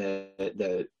during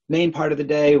the main part of the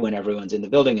day when everyone's in the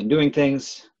building and doing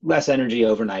things, less energy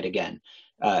overnight again.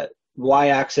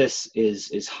 Y-axis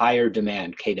is higher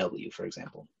demand, kW, for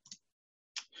example.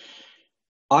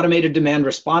 Automated demand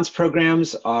response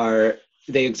programs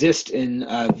they exist in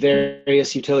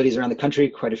various utilities around the country,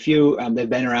 quite a few. They've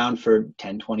been around for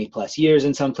 10, 20 plus years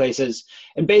in some places.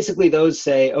 And basically those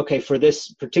say, okay, for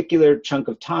this particular chunk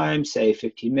of time, say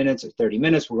 15 minutes or 30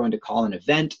 minutes, we're going to call an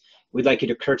event. We'd like you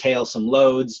to curtail some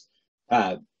loads,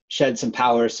 shed some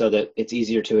power so that it's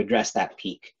easier to address that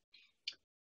peak.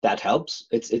 That helps.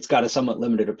 It's got a somewhat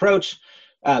limited approach,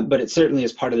 but it certainly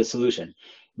is part of the solution.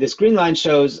 This green line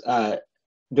shows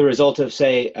the result of,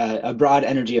 say, a broad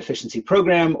energy efficiency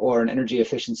program or an energy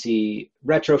efficiency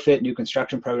retrofit, new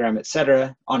construction program, et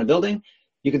cetera, on a building.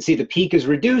 You can see the peak is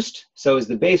reduced, so is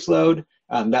the base load.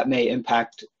 That may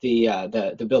impact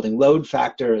the building load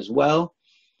factor as well.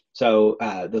 So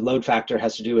the load factor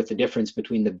has to do with the difference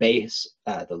between the base,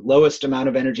 the lowest amount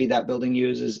of energy that building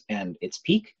uses, and its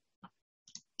peak.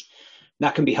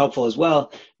 That can be helpful as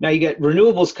well. Now you get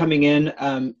renewables coming in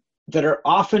that are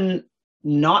often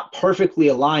not perfectly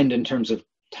aligned in terms of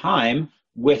time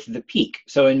with the peak.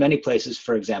 So in many places,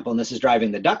 for example, and this is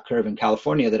driving the duck curve in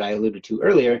California that I alluded to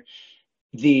earlier,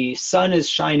 the sun is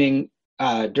shining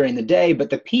during the day, but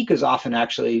the peak is often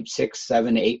actually 6,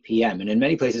 7, 8 p.m. And in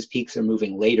many places, peaks are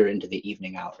moving later into the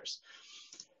evening hours.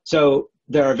 So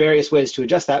there are various ways to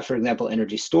adjust that. For example,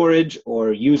 energy storage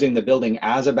or using the building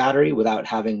as a battery without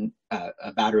having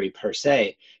a battery per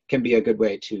se can be a good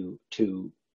way to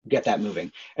get that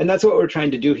moving. And that's what we're trying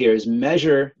to do here, is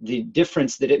measure the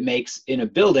difference that it makes in a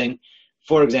building,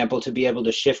 for example, to be able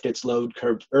to shift its load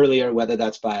curve earlier, whether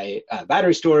that's by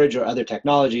battery storage or other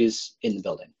technologies in the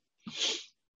building.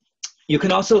 You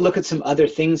can also look at some other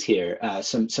things here,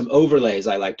 some overlays,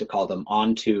 I like to call them,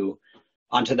 onto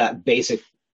that basic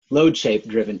load shape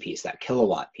driven piece, that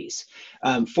kilowatt piece.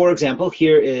 For example,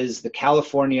 here is the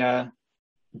California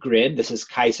grid. This is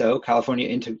CAISO, California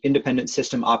Independent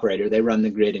System Operator. They run the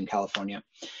grid in California.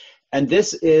 And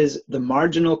this is the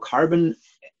marginal carbon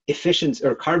efficiency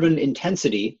or carbon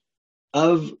intensity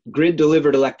of grid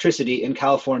delivered electricity in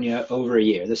California over a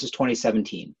year. This is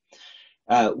 2017.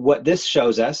 What this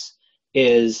shows us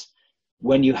is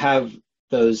when you have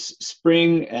those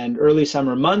spring and early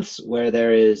summer months where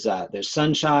there's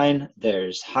sunshine,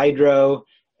 there's hydro,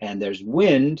 and there's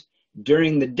wind,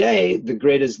 during the day, the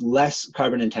grid is less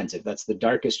carbon intensive. That's the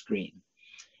darkest green.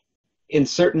 In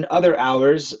certain other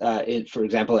hours, for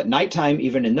example, at nighttime,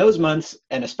 even in those months,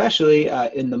 and especially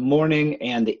in the morning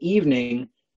and the evening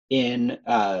in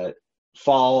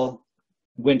fall,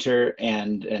 winter,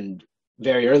 and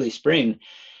very early spring,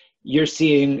 you're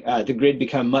seeing the grid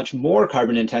become much more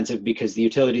carbon intensive because the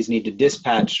utilities need to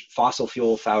dispatch fossil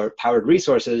fuel powered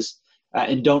resources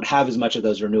and don't have as much of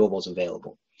those renewables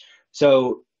available.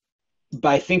 So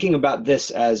by thinking about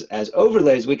this as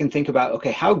overlays, we can think about,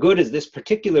 okay, how good is this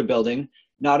particular building,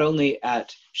 not only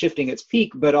at shifting its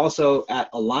peak, but also at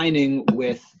aligning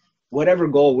with whatever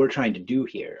goal we're trying to do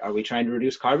here. Are we trying to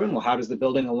reduce carbon? Well, how does the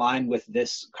building align with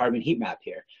this carbon heat map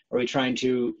here? Are we trying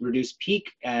to reduce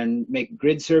peak and make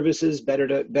grid services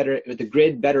the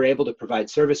grid better able to provide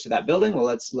service to that building? Well,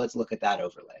 let's look at that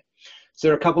overlay. So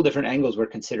there are a couple different angles we're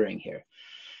considering here.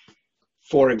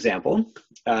 For example,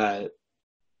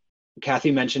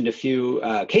 Cathy mentioned a few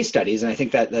case studies, and I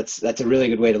think that's a really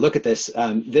good way to look at this.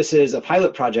 This is a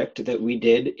pilot project that we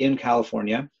did in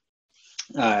California.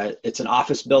 It's an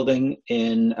office building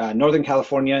in Northern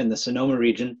California in the Sonoma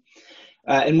region.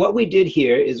 And what we did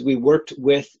here is we worked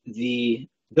with the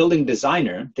building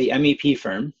designer, the MEP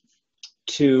firm,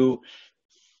 to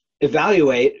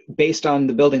evaluate based on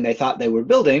the building they thought they were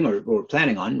building or were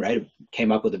planning on, right?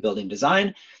 Came up with a building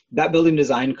design. That building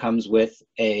design comes with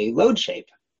a load shape.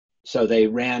 So they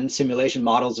ran simulation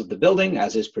models of the building,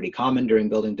 as is pretty common during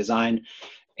building design.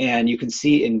 And you can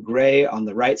see in gray on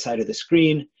the right side of the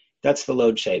screen, that's the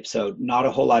load shape. So not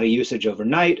a whole lot of usage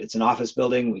overnight. It's an office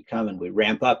building. We come and we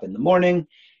ramp up in the morning,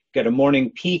 get a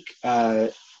morning peak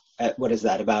at, what is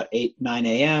that, about 8, 9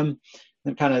 a.m.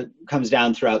 Then kind of comes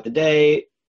down throughout the day.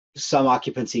 Some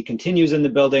occupancy continues in the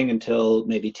building until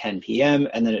maybe 10 p.m.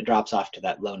 and then it drops off to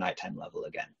that low nighttime level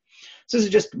again. So this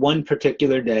is just one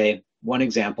particular day, one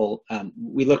example.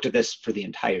 We looked at this for the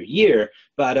entire year,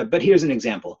 but here's an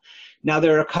example. Now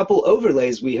there are a couple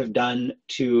overlays we have done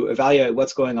to evaluate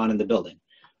what's going on in the building.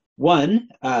 One,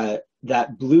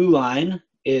 that blue line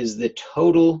is the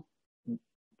total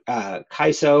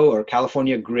CAISO or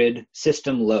California grid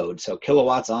system load. So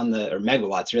kilowatts on the, or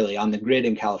megawatts really, on the grid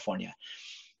in California.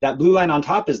 That blue line on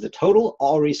top is the total,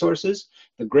 all resources.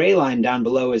 The gray line down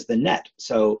below is the net,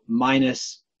 so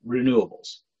minus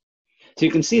renewables. So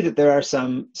you can see that there are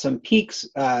some peaks,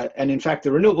 and in fact,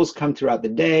 the renewables come throughout the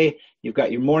day. You've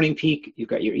got your morning peak, you've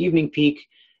got your evening peak.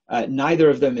 Neither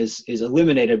of them is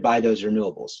eliminated by those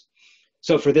renewables.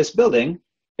 So for this building,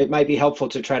 it might be helpful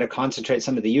to try to concentrate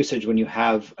some of the usage when you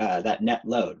have that net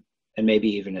load, and maybe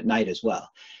even at night as well.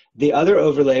 The other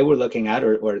overlay we're looking at,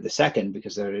 or the second,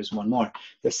 because there is one more,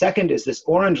 the second is this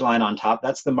orange line on top.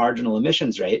 That's the marginal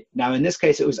emissions rate. Now, in this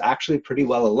case, it was actually pretty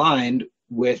well aligned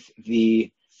with the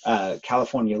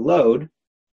California load,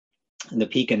 the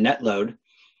peak and net load,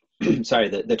 sorry,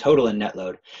 the total and net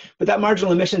load. But that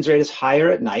marginal emissions rate is higher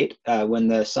at night when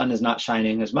the sun is not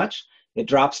shining as much. It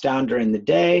drops down during the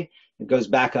day. It goes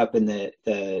back up in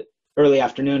the early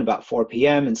afternoon, about 4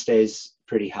 p.m., and stays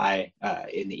pretty high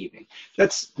in the evening.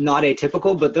 That's not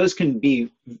atypical, but those can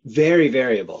be very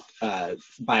variable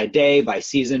by day, by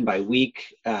season, by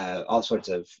week, all sorts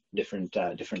of different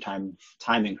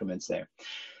time increments there.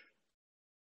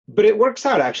 But it works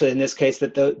out actually in this case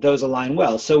that those align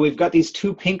well. So we've got these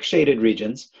two pink shaded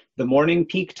regions, the morning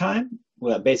peak time,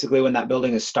 well, basically when that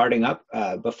building is starting up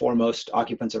before most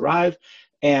occupants arrive,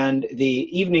 and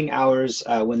the evening hours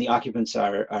when the occupants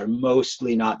are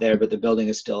mostly not there, but the building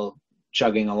is still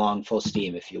chugging along full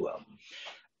steam, if you will.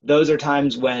 Those are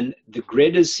times when the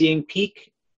grid is seeing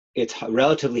peak, it's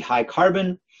relatively high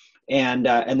carbon, and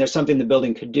there's something the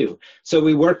building could do. So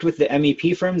we worked with the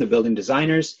MEP firm, the building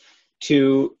designers,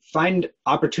 to find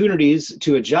opportunities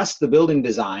to adjust the building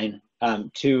design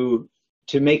to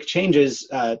make changes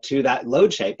to that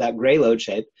load shape, that gray load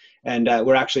shape. And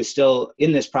we're actually still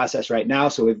in this process right now.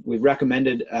 So we've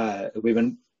recommended, we've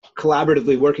been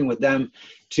collaboratively working with them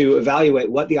to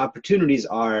evaluate what the opportunities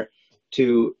are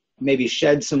to maybe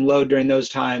shed some load during those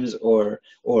times or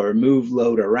move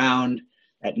load around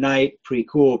at night,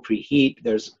 pre-cool, preheat.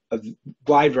 There's a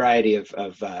wide variety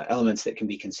of elements that can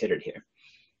be considered here.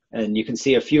 And you can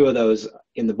see a few of those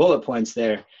in the bullet points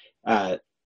there.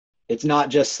 It's not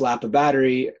just slap a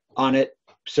battery on it,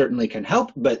 certainly can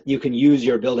help, but you can use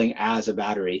your building as a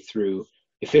battery through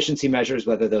efficiency measures,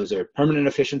 whether those are permanent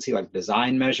efficiency like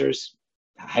design measures,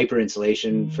 hyper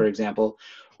insulation, for example,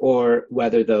 or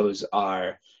whether those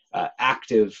are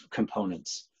active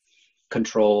components,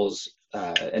 controls,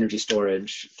 energy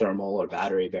storage, thermal or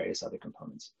battery, various other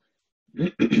components.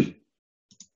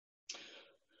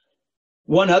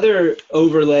 One other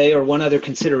overlay or one other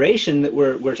consideration that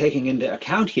we're taking into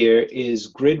account here is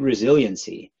grid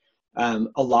resiliency. A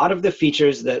lot of the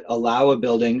features that allow a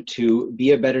building to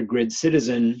be a better grid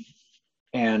citizen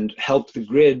and help the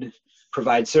grid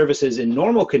provide services in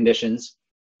normal conditions,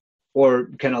 or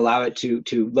can allow it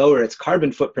to lower its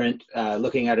carbon footprint,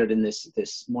 looking at it in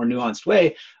this more nuanced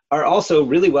way, are also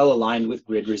really well aligned with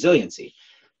grid resiliency.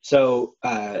 So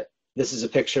this is a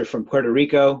picture from Puerto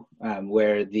Rico,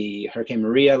 where the Hurricane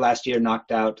Maria last year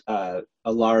knocked out a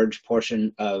large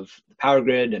portion of the power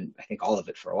grid, and I think all of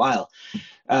it for a while.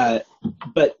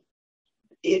 But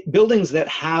buildings that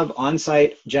have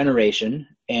on-site generation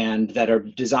and that are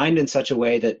designed in such a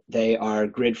way that they are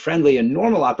grid friendly in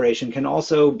normal operation can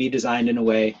also be designed in a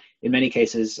way, in many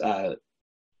cases,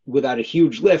 without a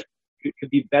huge lift, could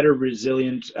be better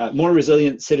resilient, more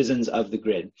resilient citizens of the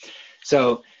grid.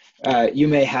 So you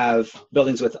may have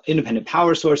buildings with independent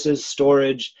power sources,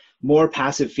 storage, more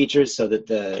passive features so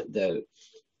that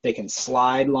they can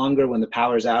slide longer when the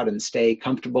power's out and stay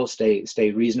comfortable, stay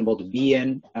reasonable to be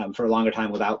in for a longer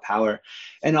time without power.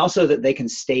 And also that they can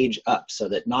stage up so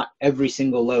that not every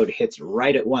single load hits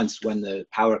right at once when the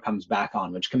power comes back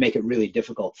on, which can make it really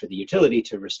difficult for the utility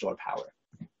to restore power.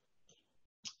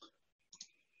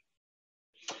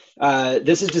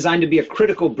 This is designed to be a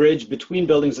critical bridge between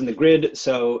buildings and the grid.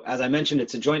 So as I mentioned,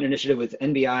 it's a joint initiative with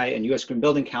NBI and US Green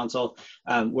Building Council.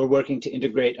 We're working to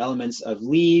integrate elements of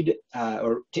LEED,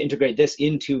 or to integrate this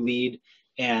into LEED,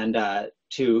 and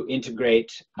to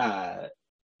integrate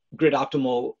grid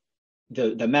optimal,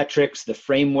 the metrics, the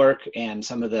framework, and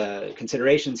some of the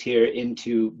considerations here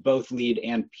into both LEED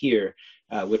and PEER,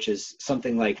 which is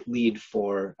something like LEED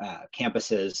for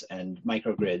campuses and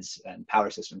microgrids and power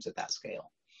systems at that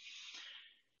scale.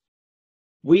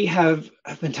 I've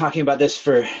been talking about this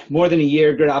for more than a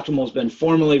year. Grid Optimal has been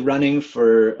formally running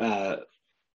for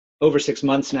over 6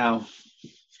 months now.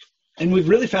 And we've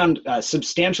really found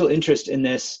substantial interest in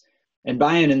this and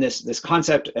buy-in in this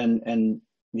concept and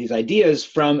these ideas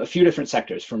from a few different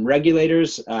sectors, from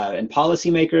regulators and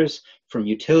policymakers, from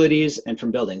utilities, and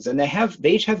from buildings. And they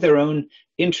each have their own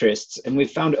interests, and we've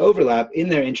found overlap in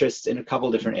their interests in a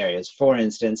couple different areas. For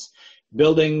instance,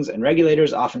 buildings and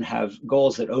regulators often have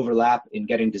goals that overlap in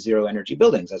getting to zero energy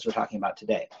buildings, as we're talking about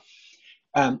today.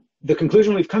 The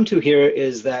conclusion we've come to here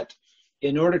is that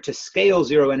in order to scale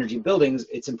zero energy buildings,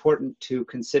 it's important to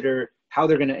consider how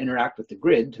they're going to interact with the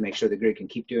grid to make sure the grid can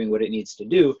keep doing what it needs to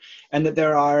do, and that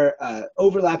there are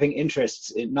overlapping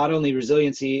interests in not only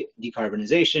resiliency,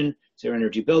 decarbonization, zero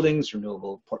energy buildings,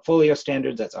 renewable portfolio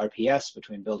standards, that's RPS,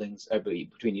 between buildings,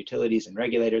 between utilities and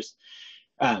regulators,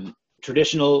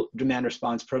 traditional demand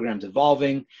response programs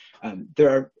evolving. There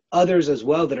are others as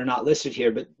well that are not listed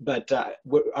here, but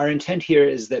our intent here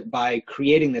is that by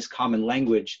creating this common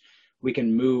language, we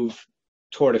can move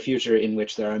toward a future in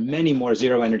which there are many more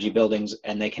zero energy buildings,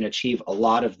 and they can achieve a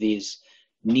lot of these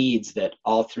needs that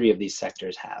all three of these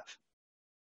sectors have.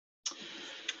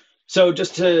 So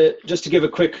just to give a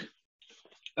quick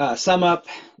sum up,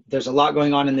 there's a lot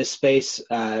going on in this space.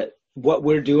 What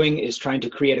we're doing is trying to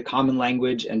create a common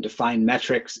language and define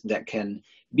metrics that can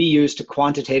be used to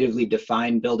quantitatively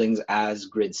define buildings as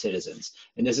grid citizens.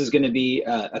 And this is going to be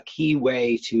a key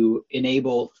way to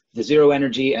enable the zero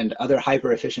energy and other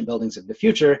hyper efficient buildings of the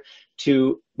future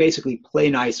to basically play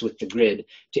nice with the grid,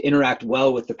 to interact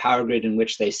well with the power grid in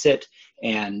which they sit,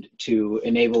 and to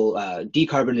enable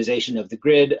decarbonization of the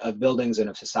grid, of buildings, and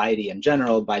of society in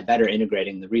general by better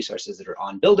integrating the resources that are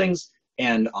on buildings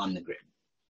and on the grid.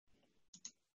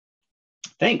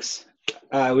 Thanks.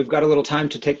 We've got a little time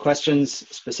to take questions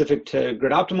specific to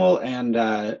Grid Optimal,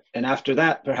 and after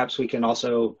that, perhaps we can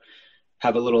also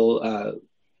have a little,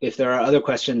 if there are other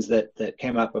questions that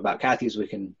came up about Cathy's, we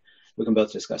can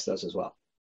both discuss those as well.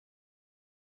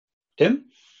 Tim?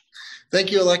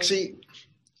 Thank you, Alexi.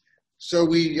 So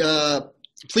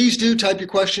please do type your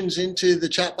questions into the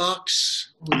chat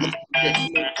box. We'd love to get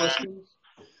some more questions.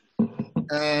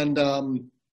 And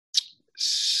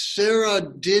Sarah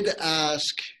did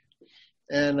ask,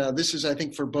 and this is, I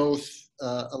think, for both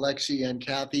Alexi and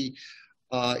Cathy,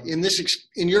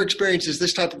 in your experience, is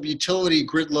this type of utility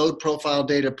grid load profile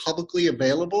data publicly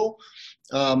available?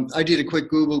 I did a quick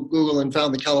Google and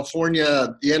found the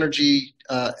California, the energy.ca.gov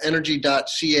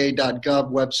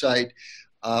website,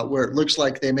 where it looks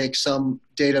like they make some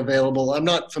data available. I'm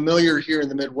not familiar here in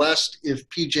the Midwest if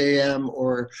PJM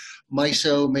or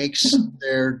MISO makes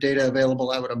their data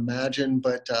available, I would imagine,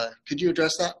 but could you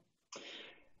address that?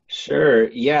 Sure.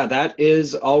 Yeah, that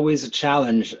is always a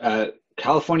challenge.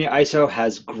 California ISO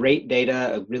has great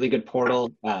data, a really good portal.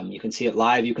 You can see it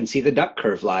live. You can see the duck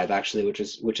curve live, actually, which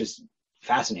is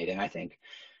fascinating, I think.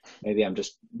 Maybe I'm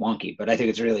just wonky, but I think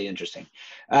it's really interesting.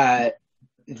 There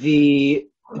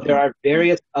are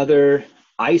various other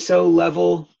ISO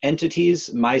level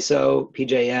entities, MISO,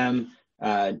 PJM,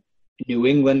 New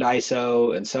England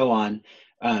ISO, and so on,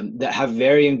 that have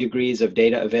varying degrees of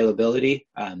data availability.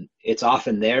 It's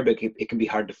often there, but it can be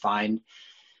hard to find.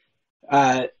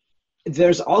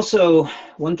 There's also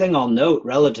one thing I'll note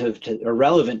relevant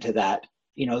to that.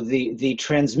 You know, the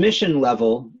transmission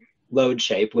level load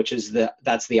shape, which is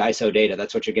that's the ISO data.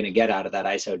 That's what you're going to get out of that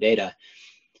ISO data.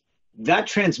 That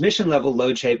transmission level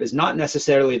load shape is not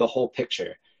necessarily the whole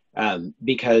picture,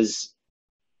 because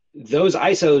those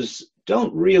ISOs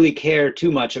don't really care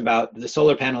too much about the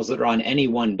solar panels that are on any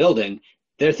one building.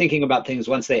 They're thinking about things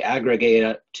once they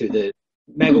aggregate to the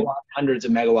megawatt, hundreds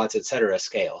of megawatts, et cetera,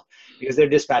 scale, because they're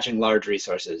dispatching large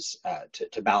resources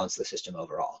to balance the system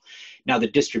overall. Now, the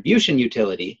distribution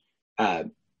utility,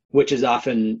 which is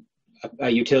often a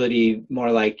utility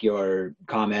more like your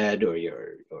ComEd or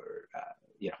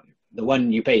the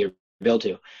one you pay your bill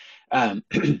to,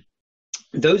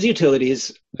 those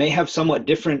utilities may have somewhat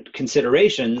different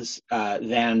considerations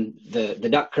than the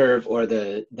duck curve or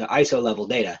the ISO level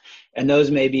data. And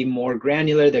those may be more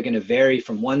granular. They're going to vary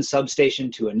from one substation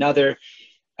to another.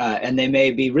 And they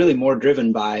may be really more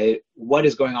driven by what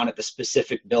is going on at the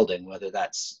specific building, whether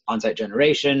that's on-site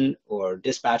generation or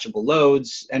dispatchable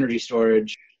loads, energy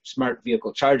storage, smart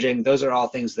vehicle charging. Those are all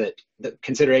things the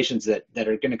considerations that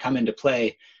are going to come into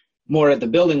play more at the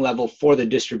building level for the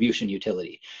distribution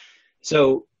utility.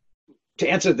 So to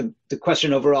answer the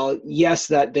question overall, yes,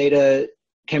 that data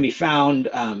can be found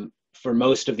for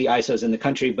most of the ISOs in the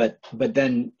country, but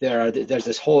then there's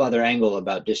this whole other angle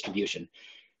about distribution.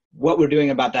 What we're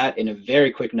doing about that in a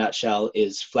very quick nutshell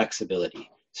is flexibility.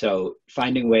 So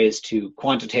finding ways to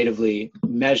quantitatively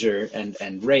measure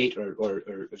and rate or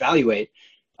evaluate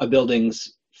a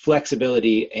building's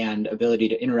flexibility and ability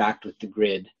to interact with the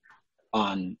grid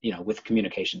on, with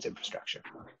communications infrastructure.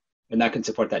 And that can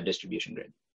support that distribution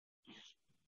grid.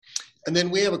 And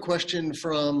then we have a question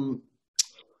from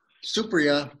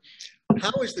Supriya.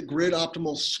 How is the grid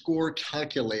optimal score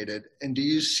calculated? And do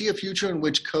you see a future in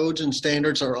which codes and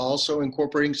standards are also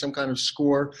incorporating some kind of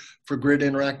score for grid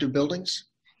interactive buildings?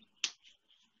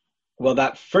 Well,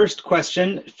 that first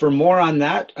question, for more on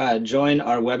that, join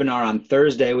our webinar on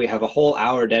Thursday. We have a whole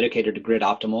hour dedicated to grid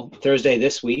optimal. Thursday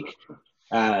this week.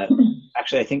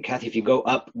 Actually, I think, Cathy, if you go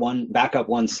back up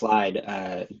one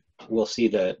slide, we'll see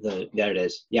there it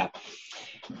is. Yeah.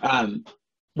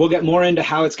 We'll get more into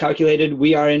how it's calculated.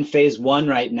 We are in phase 1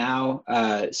 right now,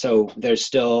 so there's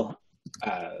still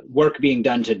work being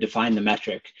done to define the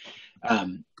metric.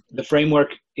 The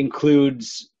framework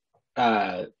includes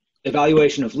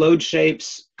evaluation of load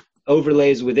shapes,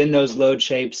 overlays within those load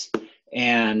shapes,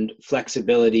 and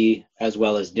flexibility as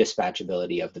well as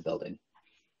dispatchability of the building.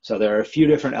 So there are a few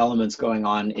different elements going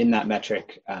on in that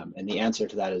metric, and the answer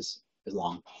to that is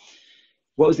long.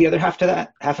 What was the other half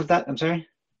of that? I'm sorry?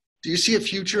 Do you see a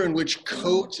future in which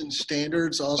codes and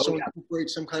standards also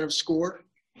incorporate some kind of score?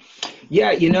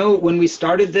 Yeah, when we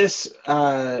started this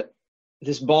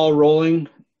ball rolling,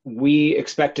 we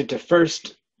expected to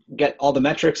first get all the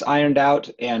metrics ironed out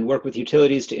and work with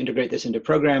utilities to integrate this into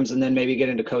programs, and then maybe get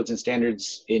into codes and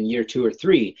standards in year 2 or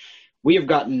 3. We have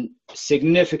gotten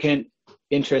significant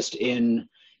interest in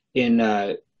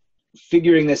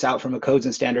figuring this out from a codes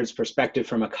and standards perspective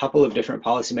from a couple of different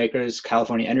policymakers,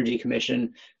 California Energy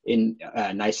Commission, in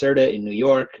NYSERDA in New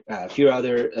York, a few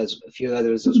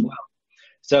others as well.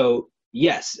 So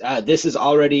yes, this is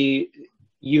already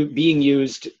being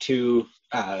used to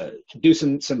do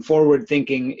some forward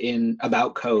thinking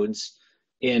about codes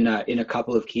in a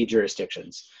couple of key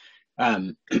jurisdictions.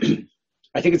 I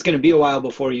think it's going to be a while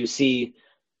before you see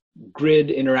grid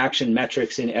interaction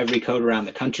metrics in every code around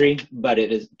the country, but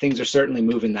things are certainly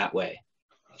moving that way.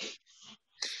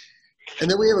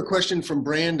 And then we have a question from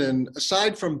Brandon.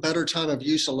 Aside from better time of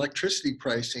use electricity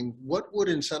pricing, what would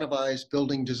incentivize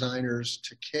building designers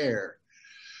to care?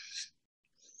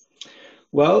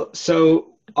 Well,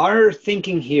 so our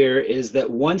thinking here is that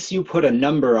once you put a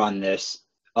number on this,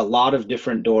 a lot of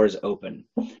different doors open.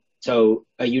 So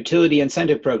a utility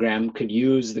incentive program could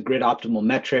use the grid optimal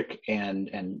metric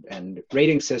and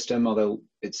rating system, although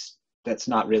that's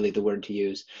not really the word to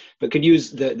use, but could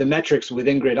use the metrics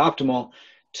within grid optimal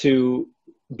to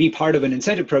be part of an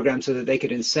incentive program so that they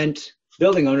could incent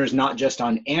building owners not just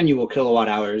on annual kilowatt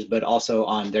hours, but also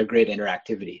on their grid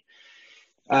interactivity.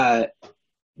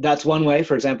 That's one way,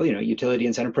 for example, utility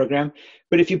incentive program.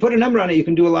 But if you put a number on it, you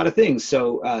can do a lot of things.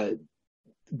 So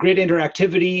grid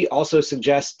interactivity also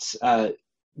suggests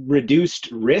reduced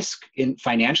risk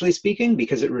financially speaking,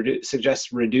 because it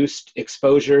suggests reduced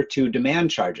exposure to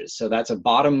demand charges. So that's a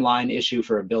bottom line issue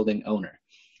for a building owner.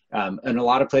 In a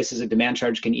lot of places, a demand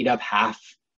charge can eat up half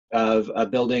of a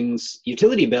building's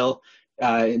utility bill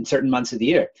in certain months of the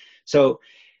year. So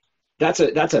that's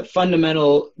a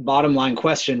fundamental bottom line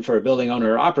question for a building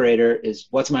owner or operator is,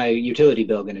 what's my utility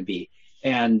bill going to be?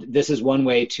 And this is one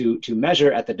way to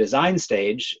measure at the design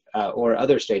stage or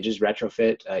other stages,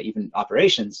 retrofit, even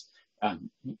operations,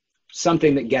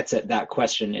 something that gets at that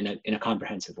question in a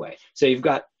comprehensive way. So you've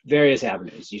got various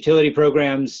avenues: utility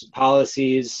programs,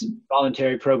 policies,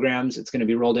 voluntary programs. It's going to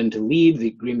be rolled into LEED,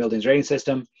 the Green Buildings Rating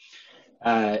System,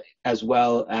 as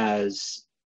well as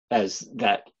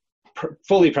that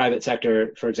fully private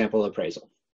sector, for example,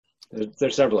 appraisal.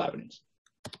 There's several avenues.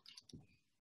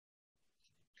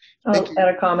 I'll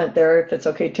add a comment there, if it's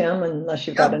okay, Tim, unless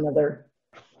you've got another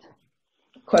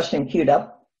question queued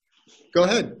up. Go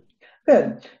ahead.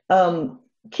 Good.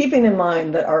 Keeping in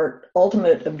mind that our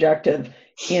ultimate objective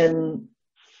in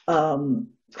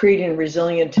creating a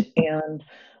resilient and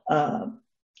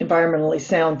environmentally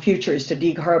sound future is to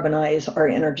decarbonize our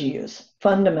energy use.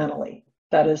 Fundamentally,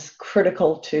 that is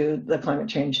critical to the climate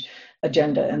change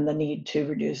agenda and the need to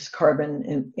reduce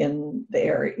carbon in the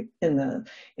area, in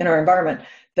our environment.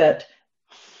 That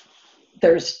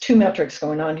there's two metrics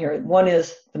going on here. One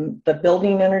is the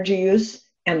building energy use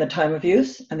and the time of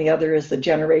use, and the other is the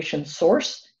generation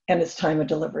source and its time of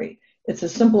delivery. It's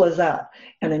as simple as that.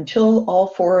 And until all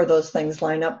four of those things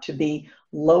line up to be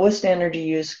lowest energy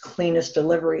use, cleanest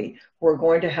delivery, we're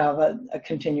going to have a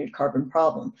continued carbon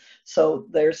problem. So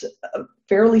there's a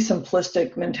fairly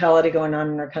simplistic mentality going on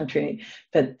in our country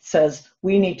that says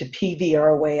we need to PV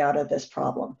our way out of this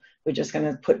problem. We're just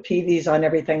going to put PVs on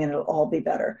everything and it'll all be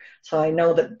better. So I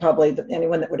know that probably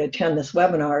anyone that would attend this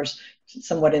webinar is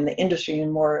somewhat in the industry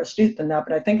and more astute than that,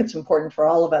 but I think it's important for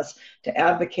all of us to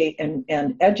advocate and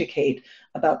educate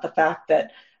about the fact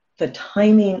that the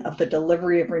timing of the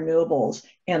delivery of renewables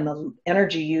and the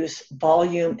energy use,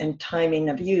 volume, and timing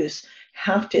of use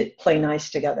have to play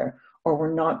nice together, or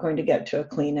we're not going to get to a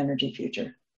clean energy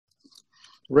future.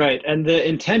 Right, and the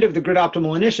intent of the Grid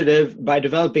Optimal Initiative by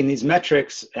developing these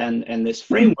metrics and this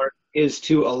framework is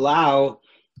to allow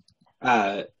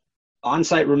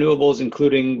on-site renewables,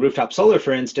 including rooftop solar,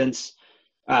 for instance,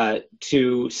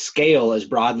 to scale as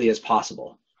broadly as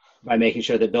possible by making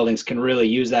sure that buildings can really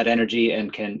use that energy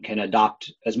and can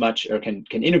adopt as much or can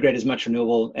integrate as much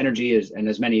renewable energy and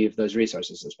as many of those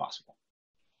resources as possible.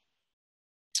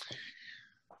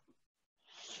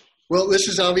 Well, this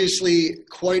is obviously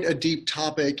quite a deep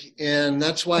topic, and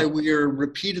that's why we are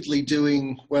repeatedly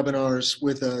doing webinars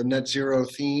with a net zero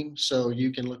theme, so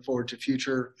you can look forward to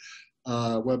future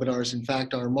webinars. In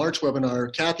fact, our March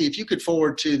webinar, Cathy, if you could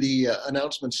forward to the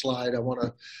announcement slide, I want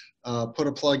to put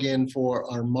a plug in for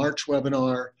our March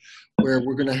webinar, where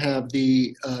we're going to have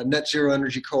the Net Zero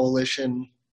Energy Coalition,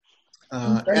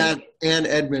 Ann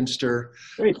Edminster,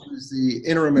 who's the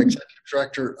interim executive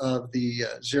director of the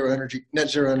Net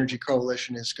Zero Energy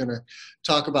Coalition, is going to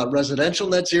talk about residential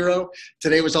net zero.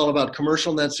 Today was all about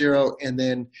commercial net zero, and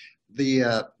then the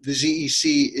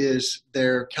ZEC is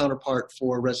their counterpart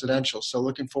for residential. So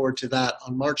looking forward to that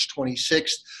on March 26th.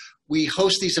 We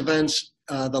host these events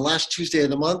the last Tuesday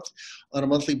of the month on a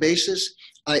monthly basis.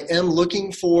 I am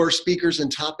looking for speakers and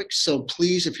topics, so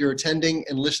please, if you're attending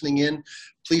and listening in,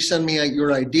 please send me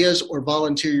your ideas or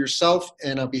volunteer yourself,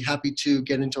 and I'll be happy to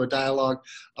get into a dialogue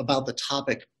about the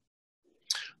topic.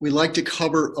 We like to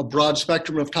cover a broad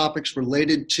spectrum of topics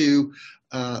related to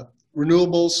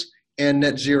renewables and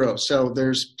net zero, so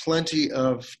there's plenty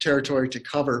of territory to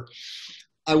cover.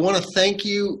 I want to thank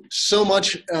you so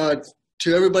much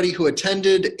to everybody who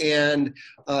attended and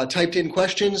typed in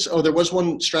questions. Oh, there was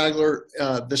one straggler.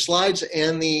 The slides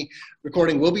and the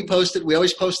recording will be posted. We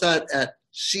always post that at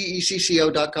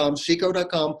cecco.com,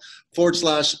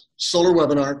 seco.com/solar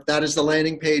webinar. That is the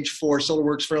landing page for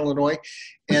SolarWorks for Illinois.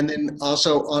 And then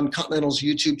also on Continental's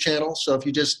YouTube channel. So if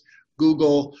you just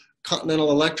Google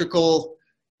Continental Electrical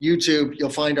YouTube, you'll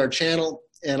find our channel,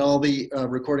 and all the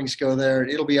recordings go there.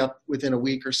 It'll be up within a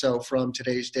week or so from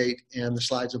today's date, and the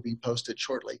slides will be posted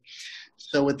shortly.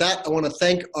 So with that, I want to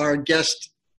thank our guest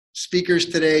speakers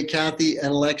today, Cathy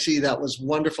and Alexi. That was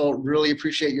wonderful. Really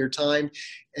appreciate your time.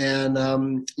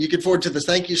 And you can forward to the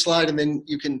thank you slide, and then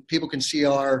people can see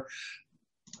our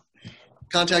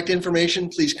contact information.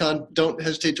 Please don't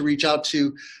hesitate to reach out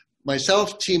to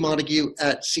myself, T. Montague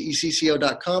at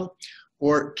cecco.com,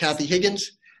 or Cathy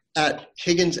Higgins at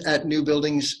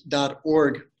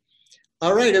higgins@newbuildings.org.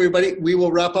 All right, everybody, we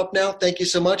will wrap up now. Thank you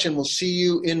so much, and we'll see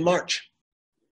you in March.